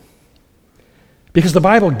unfortunate, because the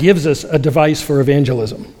Bible gives us a device for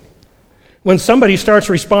evangelism. When somebody starts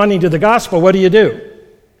responding to the gospel, what do?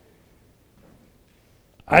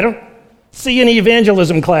 I don't see any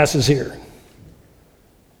evangelism classes here.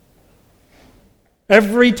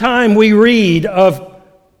 Every time we read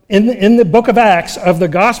in the book of Acts of the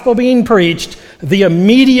gospel being preached, the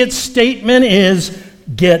immediate statement is,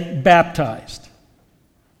 get baptized.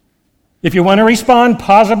 If you want to respond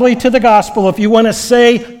positively to the gospel, if you want to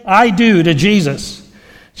say, I do to Jesus.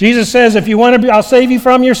 Jesus says, if you want to, I'll save you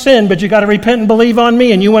from your sin, but you got to repent and believe on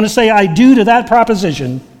me, and you want to say, I do to that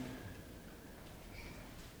proposition.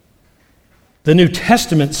 The New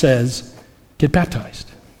Testament says, get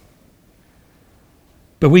baptized.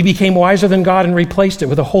 But we became wiser than God and replaced it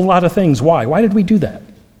with a whole lot of things. Why? Why did we do that?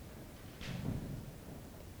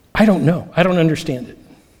 I don't know. I don't understand it.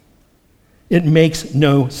 It makes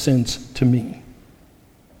no sense to me.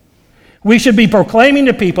 We should be proclaiming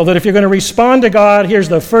to people that if you're going to respond to God, here's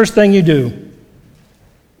the first thing you do.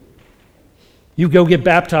 You go get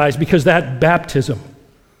baptized, because that baptism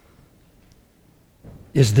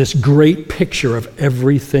is this great picture of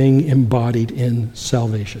everything embodied in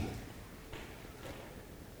salvation.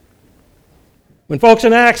 When folks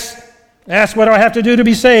in Acts ask, what do I have to do to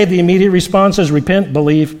be saved? The immediate response is repent,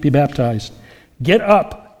 believe, be baptized. Get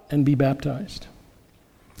up and be baptized.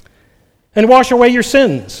 And wash away your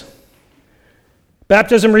sins.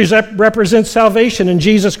 Baptism represents salvation in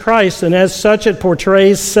Jesus Christ, and as such it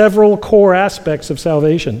portrays several core aspects of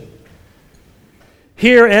salvation.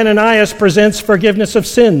 Here, Ananias presents forgiveness of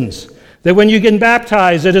sins, that when you get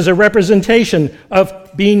baptized, it is a representation of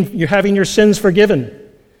you're having your sins forgiven.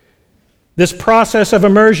 This process of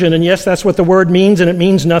immersion, and yes, that's what the word means, and it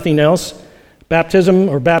means nothing else. Baptism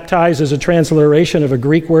or baptize is a transliteration of a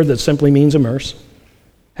Greek word that simply means immerse.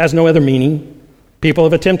 Has no other meaning. People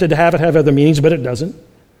have attempted to have it have other meanings, but it doesn't.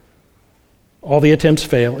 All the attempts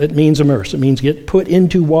fail. It means immerse. It means get put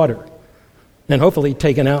into water and hopefully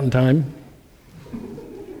taken out in time.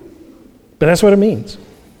 But that's what it means.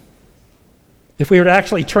 If we were to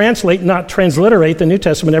actually translate, not transliterate the New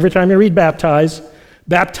Testament, every time you read baptize,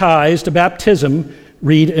 baptized, baptism,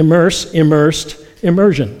 read immerse, immersed,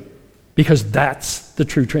 immersion, because that's the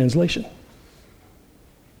true translation.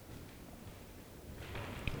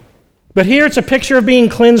 But here it's a picture of being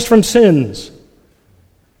cleansed from sins.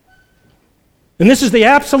 And this is the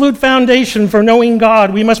absolute foundation for knowing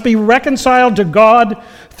God. We must be reconciled to God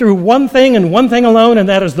through one thing and one thing alone, and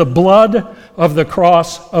that is the blood of the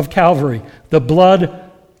cross of Calvary, the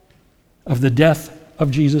blood of the death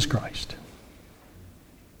of Jesus Christ.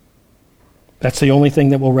 That's the only thing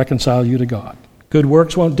that will reconcile you to God. Good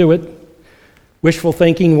works won't do it. Wishful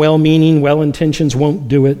thinking, well-meaning, well-intentions won't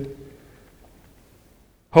do it.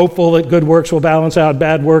 Hopeful that good works will balance out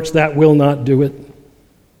bad works, that will not do it.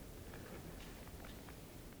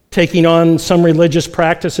 Taking on some religious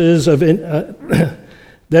practices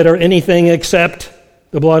that are anything except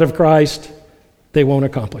the blood of Christ, they won't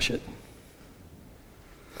accomplish it.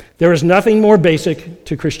 There is nothing more basic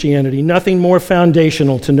to Christianity, nothing more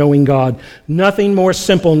foundational to knowing God, nothing more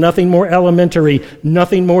simple, nothing more elementary,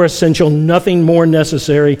 nothing more essential, nothing more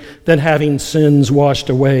necessary than having sins washed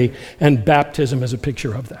away, and baptism is a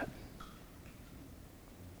picture of that.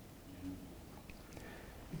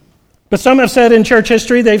 But some have said in church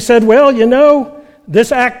history, they've said, well, you know,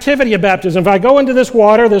 this activity of baptism, if I go into this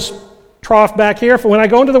water, this trough back here, when I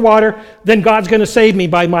go into the water, then God's going to save me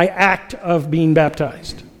by my act of being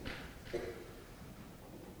baptized.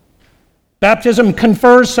 Baptism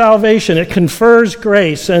confers salvation. It confers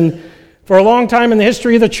grace. And for a long time in the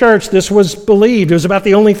history of the church, this was believed. It was about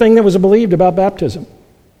the only thing that was believed about baptism.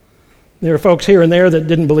 There are folks here and there that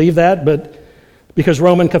didn't believe that, but because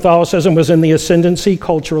Roman Catholicism was in the ascendancy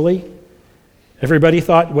culturally, everybody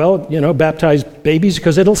thought, well, you know, baptize babies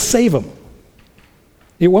because it'll save them.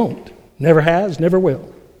 It won't. Never has, never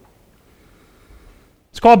will.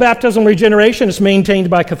 It's called baptismal regeneration. It's maintained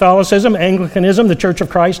by Catholicism, Anglicanism, the Church of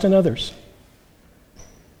Christ, and others.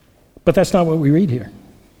 But that's not what we read here.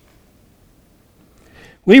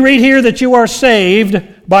 We read here that you are saved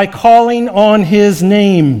by calling on His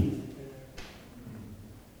name.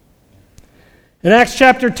 In Acts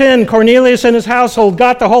chapter 10, Cornelius and his household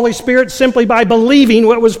got the Holy Spirit simply by believing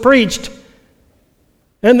what was preached.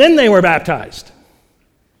 And then they were baptized.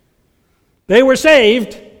 They were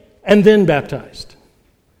saved and then baptized.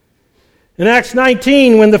 In Acts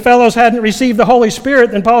 19, when the fellows hadn't received the Holy Spirit,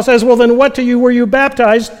 then Paul says, well, then what were you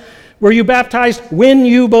baptized? Were you baptized when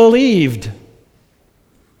you believed?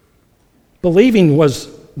 Believing was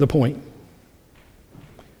the point.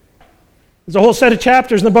 There's a whole set of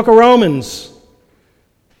chapters in the book of Romans,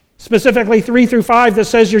 specifically 3 through 5, that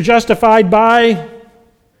says you're justified by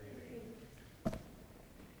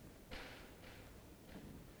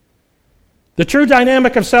the true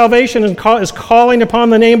dynamic of salvation is calling upon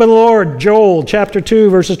the name of the Lord. Joel chapter 2,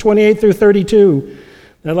 verses 28 through 32.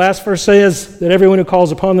 That last verse says that everyone who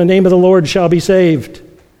calls upon the name of the Lord shall be saved.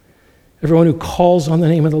 Everyone who calls on the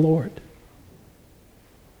name of the Lord.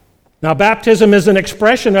 Now, baptism is an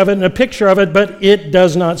expression of it and a picture of it, but it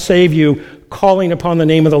does not save you. Calling upon the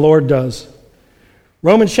name of the Lord does.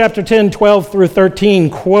 Romans chapter 10, 12 through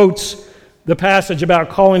 13 quotes the passage about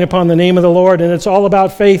calling upon the name of the Lord, and it's all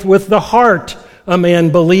about faith. With the heart, a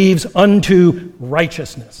man believes unto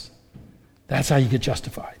righteousness. That's how you get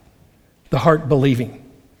justified. The heart believing.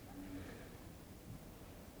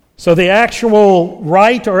 So the actual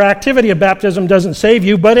rite or activity of baptism doesn't save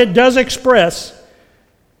you, but it does express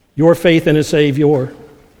your faith in a Savior.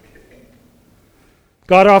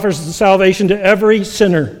 God offers the salvation to every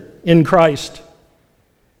sinner in Christ.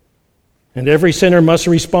 And every sinner must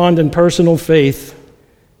respond in personal faith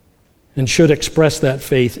and should express that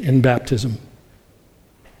faith in baptism.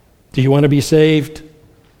 Do you want to be saved?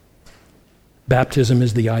 Baptism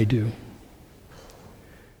is the I do.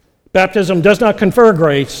 Baptism does not confer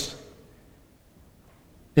grace.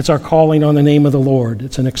 It's our calling on the name of the Lord.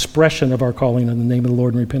 It's an expression of our calling on the name of the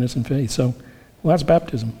Lord in repentance and faith. So, well, that's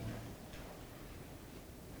baptism.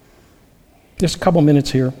 Just a couple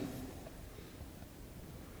minutes here.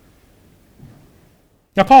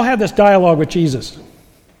 Now, Paul had this dialogue with Jesus.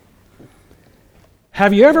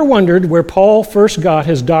 Have you ever wondered where Paul first got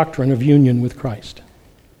his doctrine of union with Christ?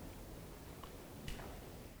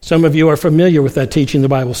 Some of you are familiar with that teaching in the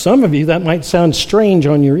Bible. Some of you, that might sound strange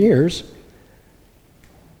on your ears.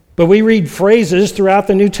 But we read phrases throughout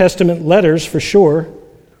the New Testament letters for sure.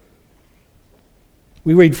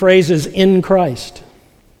 We read phrases in Christ,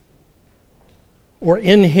 or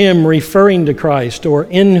in Him referring to Christ, or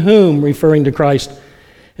in whom referring to Christ.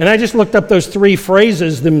 And I just looked up those three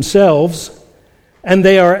phrases themselves, and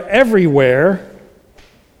they are everywhere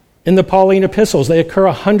in the Pauline epistles. They occur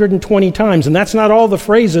 120 times, and that's not all the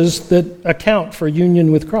phrases that account for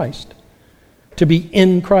union with Christ. To be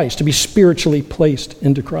in Christ, to be spiritually placed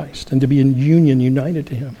into Christ, and to be in union, united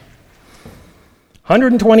to Him.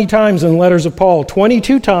 120 times in the letters of Paul,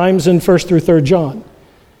 22 times in 1 through 3 John,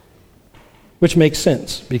 which makes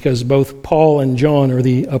sense because both Paul and John are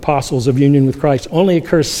the apostles of union with Christ. Only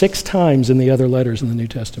occurs 6 times in the other letters in the New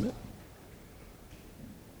Testament.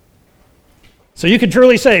 So you could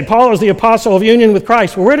truly say, Paul is the apostle of union with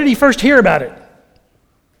Christ. Well, where did he first hear about it?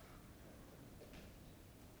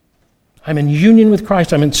 I'm in union with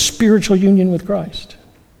Christ. I'm in spiritual union with Christ.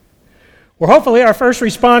 Well, hopefully our first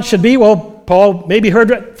response should be, well, Paul maybe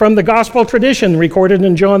heard it from the gospel tradition recorded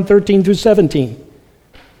in John 13 through 17.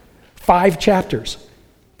 5 chapters.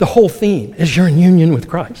 The whole theme is you're in union with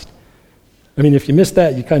Christ. I mean, if you missed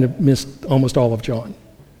that, you kind of missed almost all of John.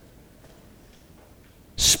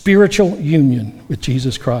 Spiritual union with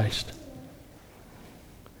Jesus Christ.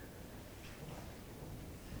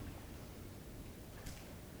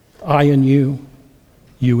 I and you,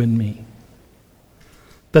 you and me.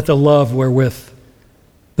 That the love wherewith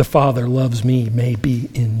the Father loves me may be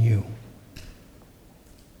in you.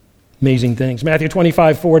 Amazing things. Matthew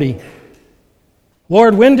 25:40.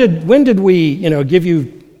 Lord, when did we, give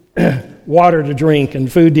you water to drink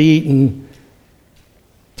and food to eat and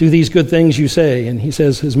do these good things you say? And he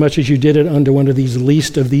says, as much as you did it unto one of these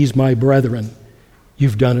least of these my brethren,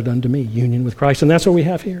 you've done it unto me. Union with Christ. And that's what we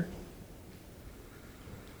have here.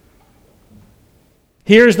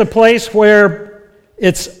 Here's the place where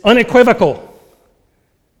it's unequivocal.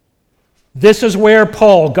 This is where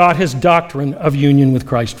Paul got his doctrine of union with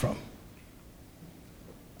Christ from.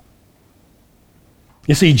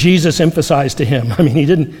 You see, Jesus emphasized to him. I mean,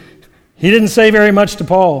 he didn't say very much to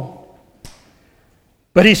Paul.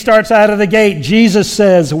 But he starts out of the gate. Jesus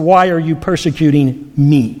says, why are you persecuting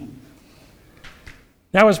me?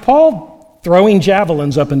 Now, is Paul throwing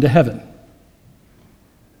javelins up into heaven?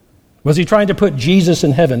 Was he trying to put Jesus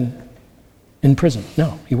in heaven in prison?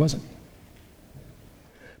 No, he wasn't.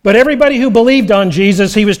 But everybody who believed on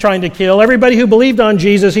Jesus, he was trying to kill. Everybody who believed on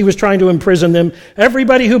Jesus, he was trying to imprison them.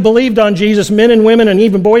 Everybody who believed on Jesus, men and women and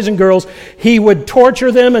even boys and girls, he would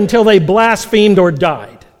torture them until they blasphemed or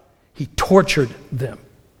died. He tortured them.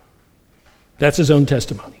 That's his own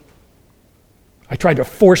testimony. I tried to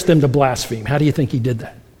force them to blaspheme. How do you think he did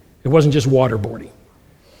that? It wasn't just waterboarding.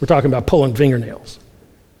 We're talking about pulling fingernails.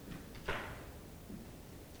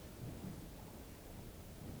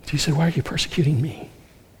 So you say, why are you persecuting me?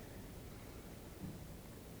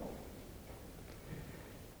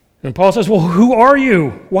 And Paul says, well, who are you?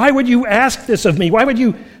 Why would you ask this of me? Why would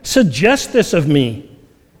you suggest this of me?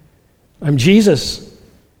 I'm Jesus,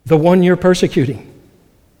 the one you're persecuting.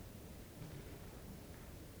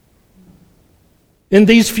 In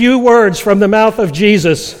these few words from the mouth of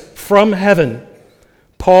Jesus from heaven,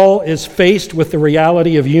 Paul is faced with the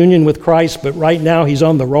reality of union with Christ, but right now he's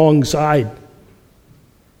on the wrong side.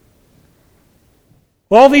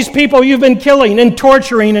 All these people you've been killing and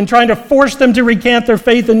torturing and trying to force them to recant their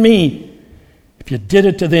faith in me. If you did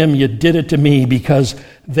it to them, you did it to me because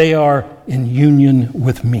they are in union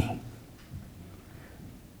with me.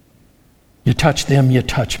 You touch them, you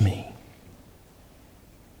touch me.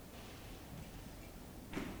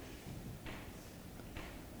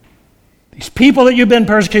 These people that you've been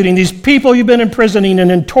persecuting, these people you've been imprisoning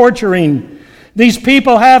and torturing, these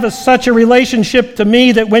people have such a relationship to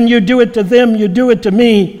me that when you do it to them, you do it to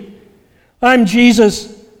me. I'm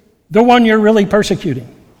Jesus, the one you're really persecuting.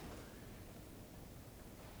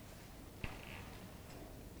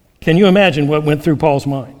 Can you imagine what went through Paul's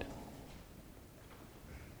mind?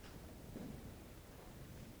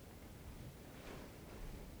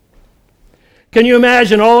 Can you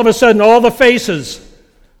imagine all of a sudden all the faces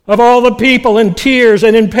of all the people in tears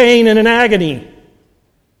and in pain and in agony,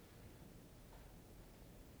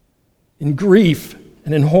 in grief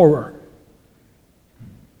and in horror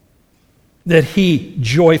that he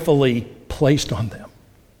joyfully placed on them,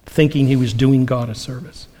 thinking he was doing God a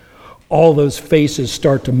service? All those faces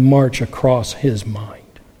start to march across his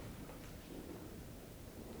mind.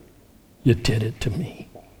 You did it to me.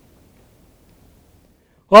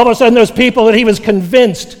 All of a sudden, those people that he was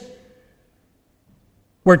convinced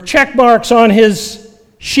were check marks on his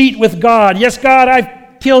sheet with God. Yes, God,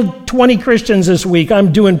 I've killed 20 Christians this week.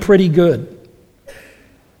 I'm doing pretty good.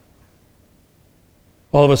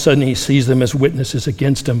 All of a sudden, he sees them as witnesses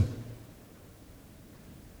against him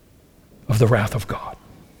of the wrath of God.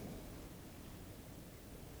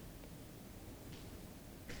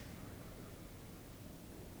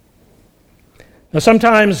 Now,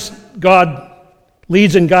 sometimes God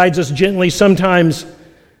leads and guides us gently. Sometimes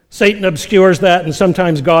Satan obscures that, and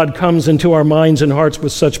sometimes God comes into our minds and hearts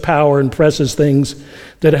with such power and presses things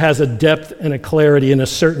that it has a depth and a clarity and a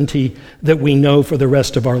certainty that we know for the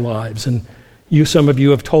rest of our lives. And some of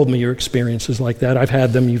you have told me your experiences like that. I've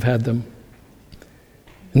had them, you've had them.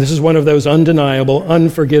 And this is one of those undeniable,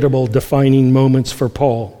 unforgettable, defining moments for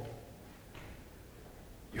Paul.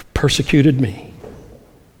 You've persecuted me.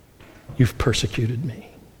 You've persecuted me.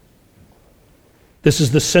 This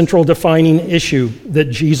is the central defining issue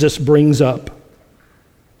that Jesus brings up.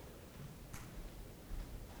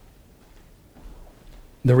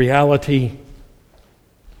 The reality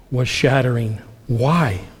was shattering.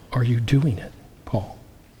 Why are you doing it, Paul?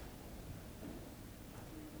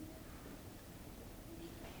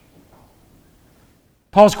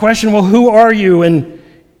 Paul's question, well, who are you? And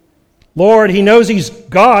Lord, he knows he's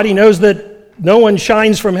God. He knows that no one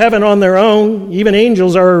shines from heaven on their own. Even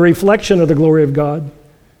angels are a reflection of the glory of God.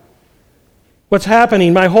 What's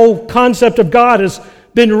happening? My whole concept of God has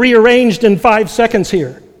been rearranged in 5 seconds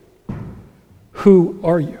here. Who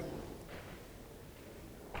are you?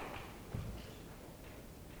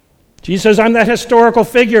 Jesus says, I'm that historical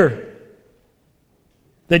figure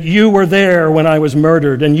that you were there when I was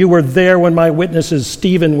murdered, and you were there when my witnesses,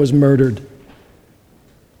 Stephen, was murdered.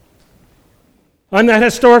 I'm that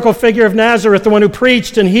historical figure of Nazareth, the one who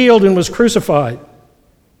preached and healed and was crucified.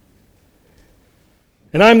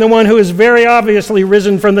 And I'm the one who is very obviously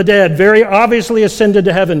risen from the dead, very obviously ascended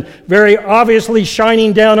to heaven, very obviously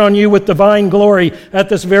shining down on you with divine glory at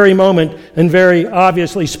this very moment, and very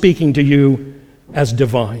obviously speaking to you as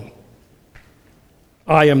divine.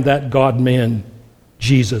 I am that God-man,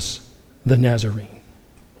 Jesus the Nazarene.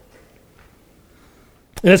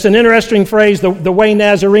 And it's an interesting phrase. The way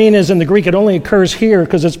Nazarene is in the Greek, it only occurs here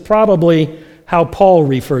because it's probably how Paul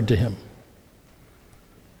referred to him.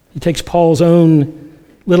 He takes Paul's own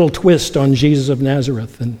little twist on Jesus of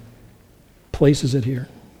Nazareth and places it here.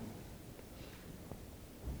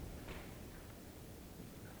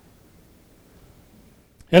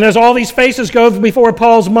 And as all these faces go before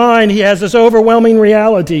Paul's mind, he has this overwhelming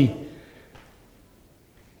reality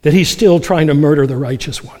that he's still trying to murder the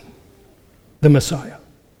righteous one, the Messiah.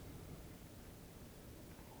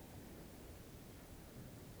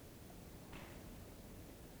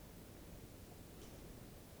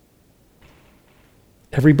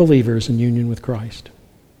 Every believer is in union with Christ.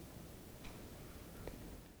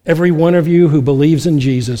 Every one of you who believes in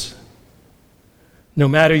Jesus, no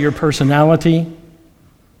matter your personality,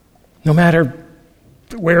 no matter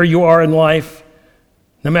where you are in life,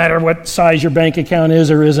 no matter what size your bank account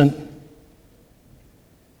is or isn't,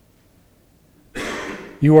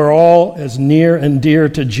 you are all as near and dear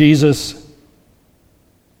to Jesus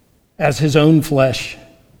as his own flesh.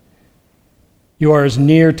 You are as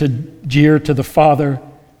dear to the Father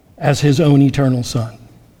as his own eternal Son.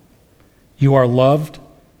 You are loved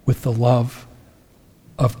with the love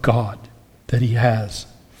of God that he has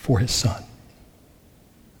for his Son.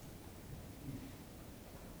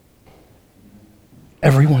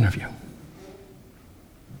 Every one of you.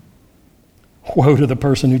 Woe to the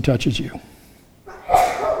person who touches you.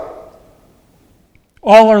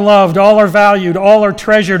 All are loved, all are valued, all are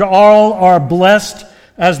treasured, all are blessed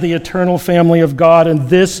as the eternal family of God, and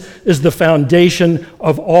this is the foundation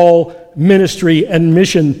of all ministry and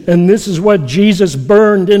mission. And this is what Jesus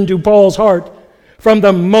burned into Paul's heart from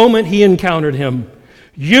the moment he encountered him.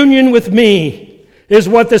 Union with me is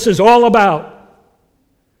what this is all about.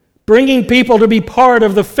 Bringing people to be part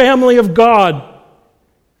of the family of God,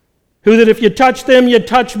 who that if you touch them, you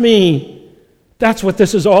touch me. That's what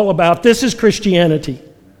this is all about. This is Christianity.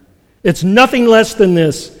 It's nothing less than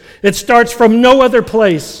this. It starts from no other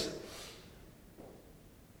place.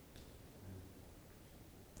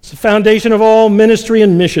 It's the foundation of all ministry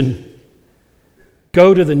and mission.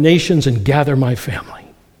 Go to the nations and gather my family.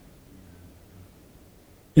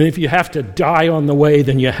 And if you have to die on the way,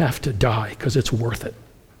 then you have to die, because it's worth it.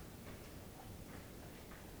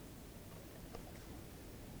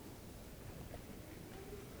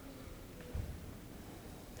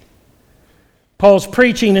 Paul's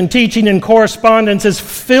preaching and teaching and correspondence is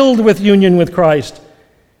filled with union with Christ.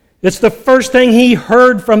 It's the first thing he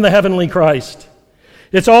heard from the heavenly Christ.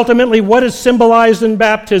 It's ultimately what is symbolized in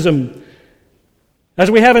baptism. As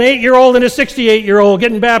we have an 8-year-old and a 68-year-old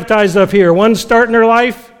getting baptized up here, one starting their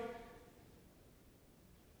life,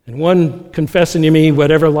 and one confessing to me,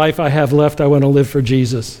 whatever life I have left, I want to live for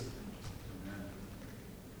Jesus.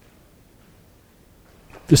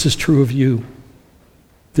 This is true of you.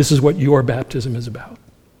 This is what your baptism is about.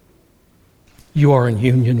 You are in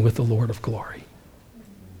union with the Lord of glory.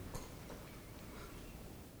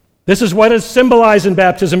 This is what is symbolized in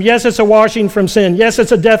baptism. Yes, it's a washing from sin. Yes,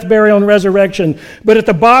 it's a death, burial, and resurrection. But at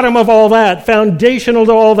the bottom of all that, foundational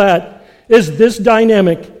to all that, is this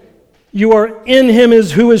dynamic. You are in him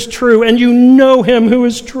as who is true, and you know him who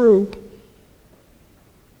is true.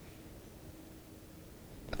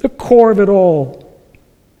 The core of it all,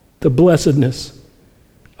 the blessedness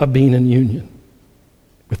of being in union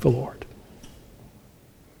with the Lord.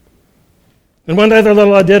 And one other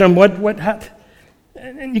little addendum,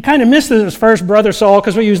 and you kind of missed this first, Brother Saul,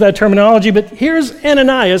 because we use that terminology, but here's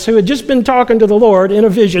Ananias, who had just been talking to the Lord in a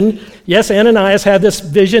vision. Yes, Ananias had this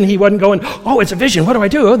vision. He wasn't going, oh, it's a vision. What do I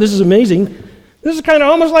do? Oh, this is amazing. This is kind of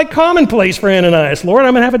almost like commonplace for Ananias. Lord,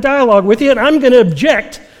 I'm going to have a dialogue with you, and I'm going to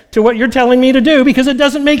object to what you're telling me to do because it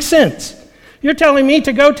doesn't make sense. You're telling me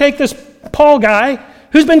to go take this Paul guy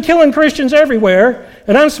who's been killing Christians everywhere,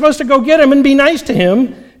 and I'm supposed to go get him and be nice to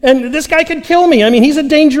him, and this guy could kill me. I mean, he's a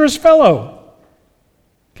dangerous fellow.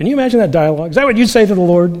 Can you imagine that dialogue? Is that what you'd say to the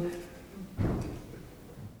Lord?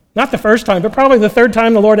 Not the first time, but probably the third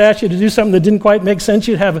time the Lord asked you to do something that didn't quite make sense,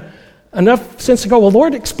 you'd have enough sense to go, well,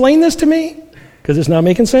 Lord, explain this to me, because it's not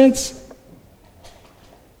making sense.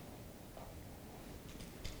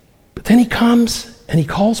 But then he comes and he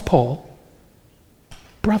calls Paul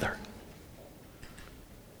brother.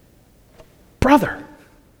 Brother.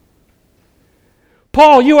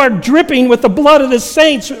 Paul, you are dripping with the blood of the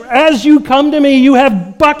saints. As you come to me, you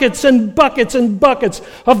have buckets and buckets and buckets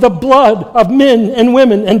of the blood of men and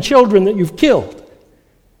women and children that you've killed.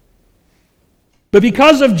 But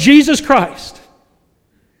because of Jesus Christ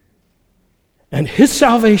and his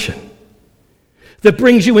salvation that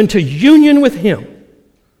brings you into union with him,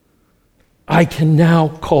 I can now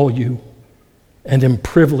call you and am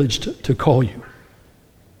privileged to call you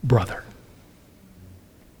brother.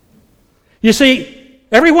 You see,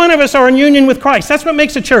 every one of us are in union with Christ. That's what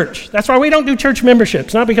makes a church. That's why we don't do church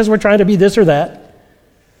memberships. Not because we're trying to be this or that.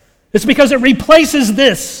 It's because it replaces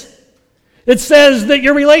this. It says that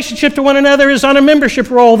your relationship to one another is on a membership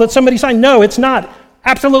roll that somebody signed. No, it's not.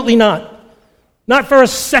 Absolutely not. Not for a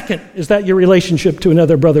second is that your relationship to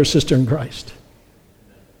another brother or sister in Christ.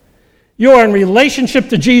 You are in relationship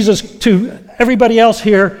to Jesus, to everybody else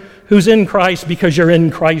here who's in Christ, because you're in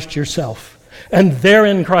Christ yourself. And they're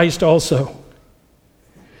in Christ also.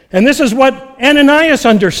 And this is what Ananias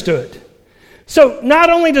understood. So not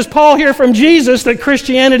only does Paul hear from Jesus that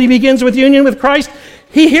Christianity begins with union with Christ,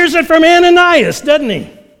 he hears it from Ananias, doesn't he?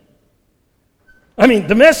 I mean,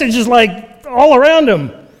 the message is like all around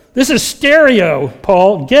him. This is stereo,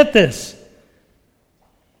 Paul. Get this.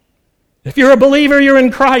 If you're a believer, you're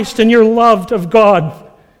in Christ and you're loved of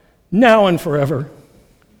God now and forever.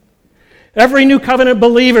 Every new covenant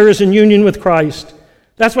believer is in union with Christ.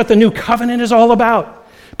 That's what the new covenant is all about.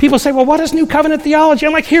 People say, well, what is new covenant theology?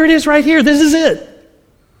 I'm like, here it is right here. This is it.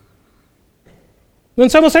 Then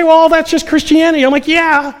someone will say, well, that's just Christianity. I'm like,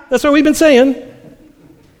 yeah, that's what we've been saying.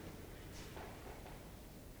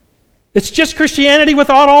 It's just Christianity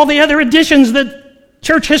without all the other additions that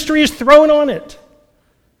church history has thrown on it.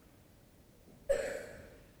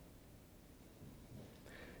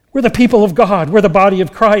 We're the people of God. We're the body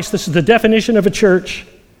of Christ. This is the definition of a church.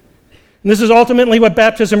 And this is ultimately what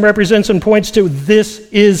baptism represents and points to. This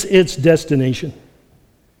is its destination.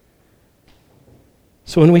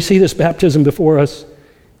 So when we see this baptism before us,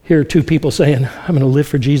 here are two people saying, I'm going to live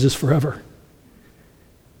for Jesus forever.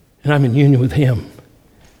 And I'm in union with him.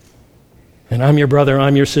 And I'm your brother,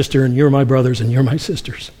 I'm your sister, and you're my brothers, and you're my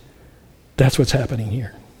sisters. That's what's happening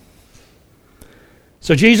here.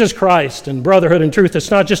 So Jesus Christ and brotherhood and truth,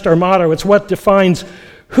 it's not just our motto, it's what defines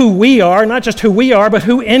who we are, not just who we are, but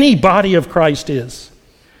who any body of Christ is.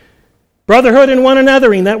 Brotherhood in one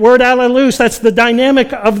anothering, that word allelous, that's the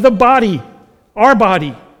dynamic of the body, our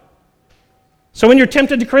body. So when you're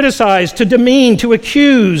tempted to criticize, to demean, to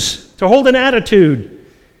accuse, to hold an attitude,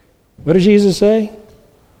 what does Jesus say?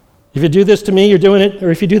 If you do this to me, you're doing it, or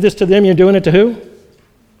if you do this to them, you're doing it to who?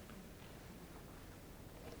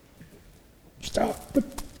 Stop.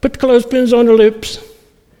 Put the clothespins on the lips.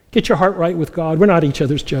 Get your heart right with God. We're not each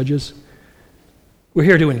other's judges. We're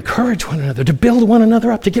here to encourage one another, to build one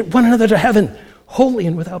another up, to get one another to heaven, holy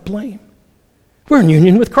and without blame. We're in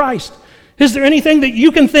union with Christ. Is there anything that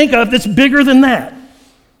you can think of that's bigger than that?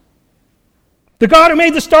 The God who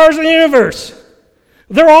made the stars of the universe.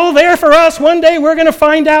 They're all there for us. One day we're going to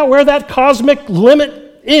find out where that cosmic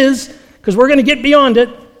limit is, because we're going to get beyond it,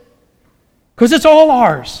 because it's all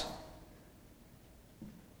ours.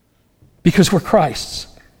 Because we're Christ's,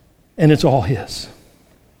 and it's all his.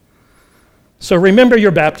 So remember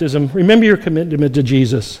your baptism. Remember your commitment to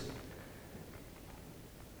Jesus.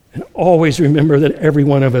 And always remember that every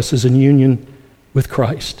one of us is in union with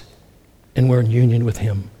Christ, and we're in union with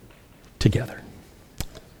him together.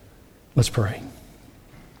 Let's pray.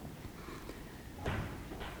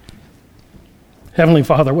 Heavenly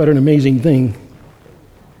Father, what an amazing thing.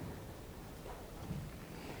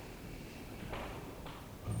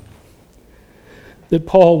 That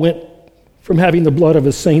Paul went from having the blood of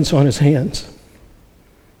his saints on his hands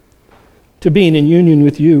to being in union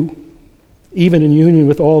with you, even in union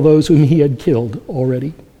with all those whom he had killed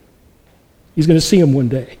already. He's going to see them one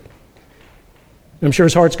day. I'm sure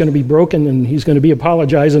his heart's going to be broken, and he's going to be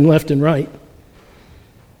apologizing left and right.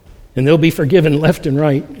 And they'll be forgiven left and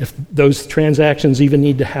right if those transactions even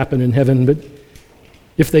need to happen in heaven. But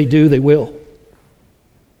if they do, they will.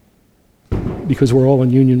 Because we're all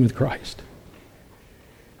in union with Christ.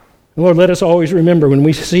 And Lord, let us always remember when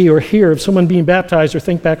we see or hear of someone being baptized or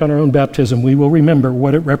think back on our own baptism, we will remember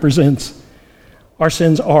what it represents. Our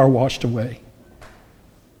sins are washed away.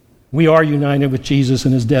 We are united with Jesus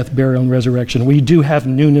in his death, burial, and resurrection. We do have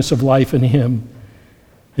newness of life in him.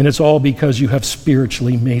 And it's all because you have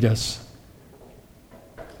spiritually made us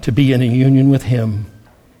to be in a union with him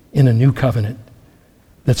in a new covenant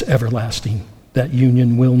that's everlasting. That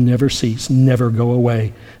union will never cease, never go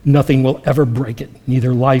away. Nothing will ever break it,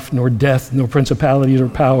 neither life nor death, nor principalities or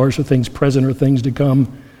powers or things present or things to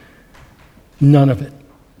come. None of it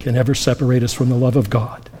can ever separate us from the love of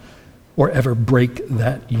God or ever break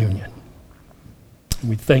that union. And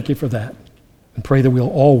we thank you for that and pray that we'll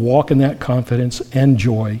all walk in that confidence and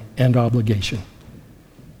joy and obligation.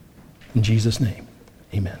 In Jesus' name,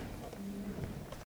 amen.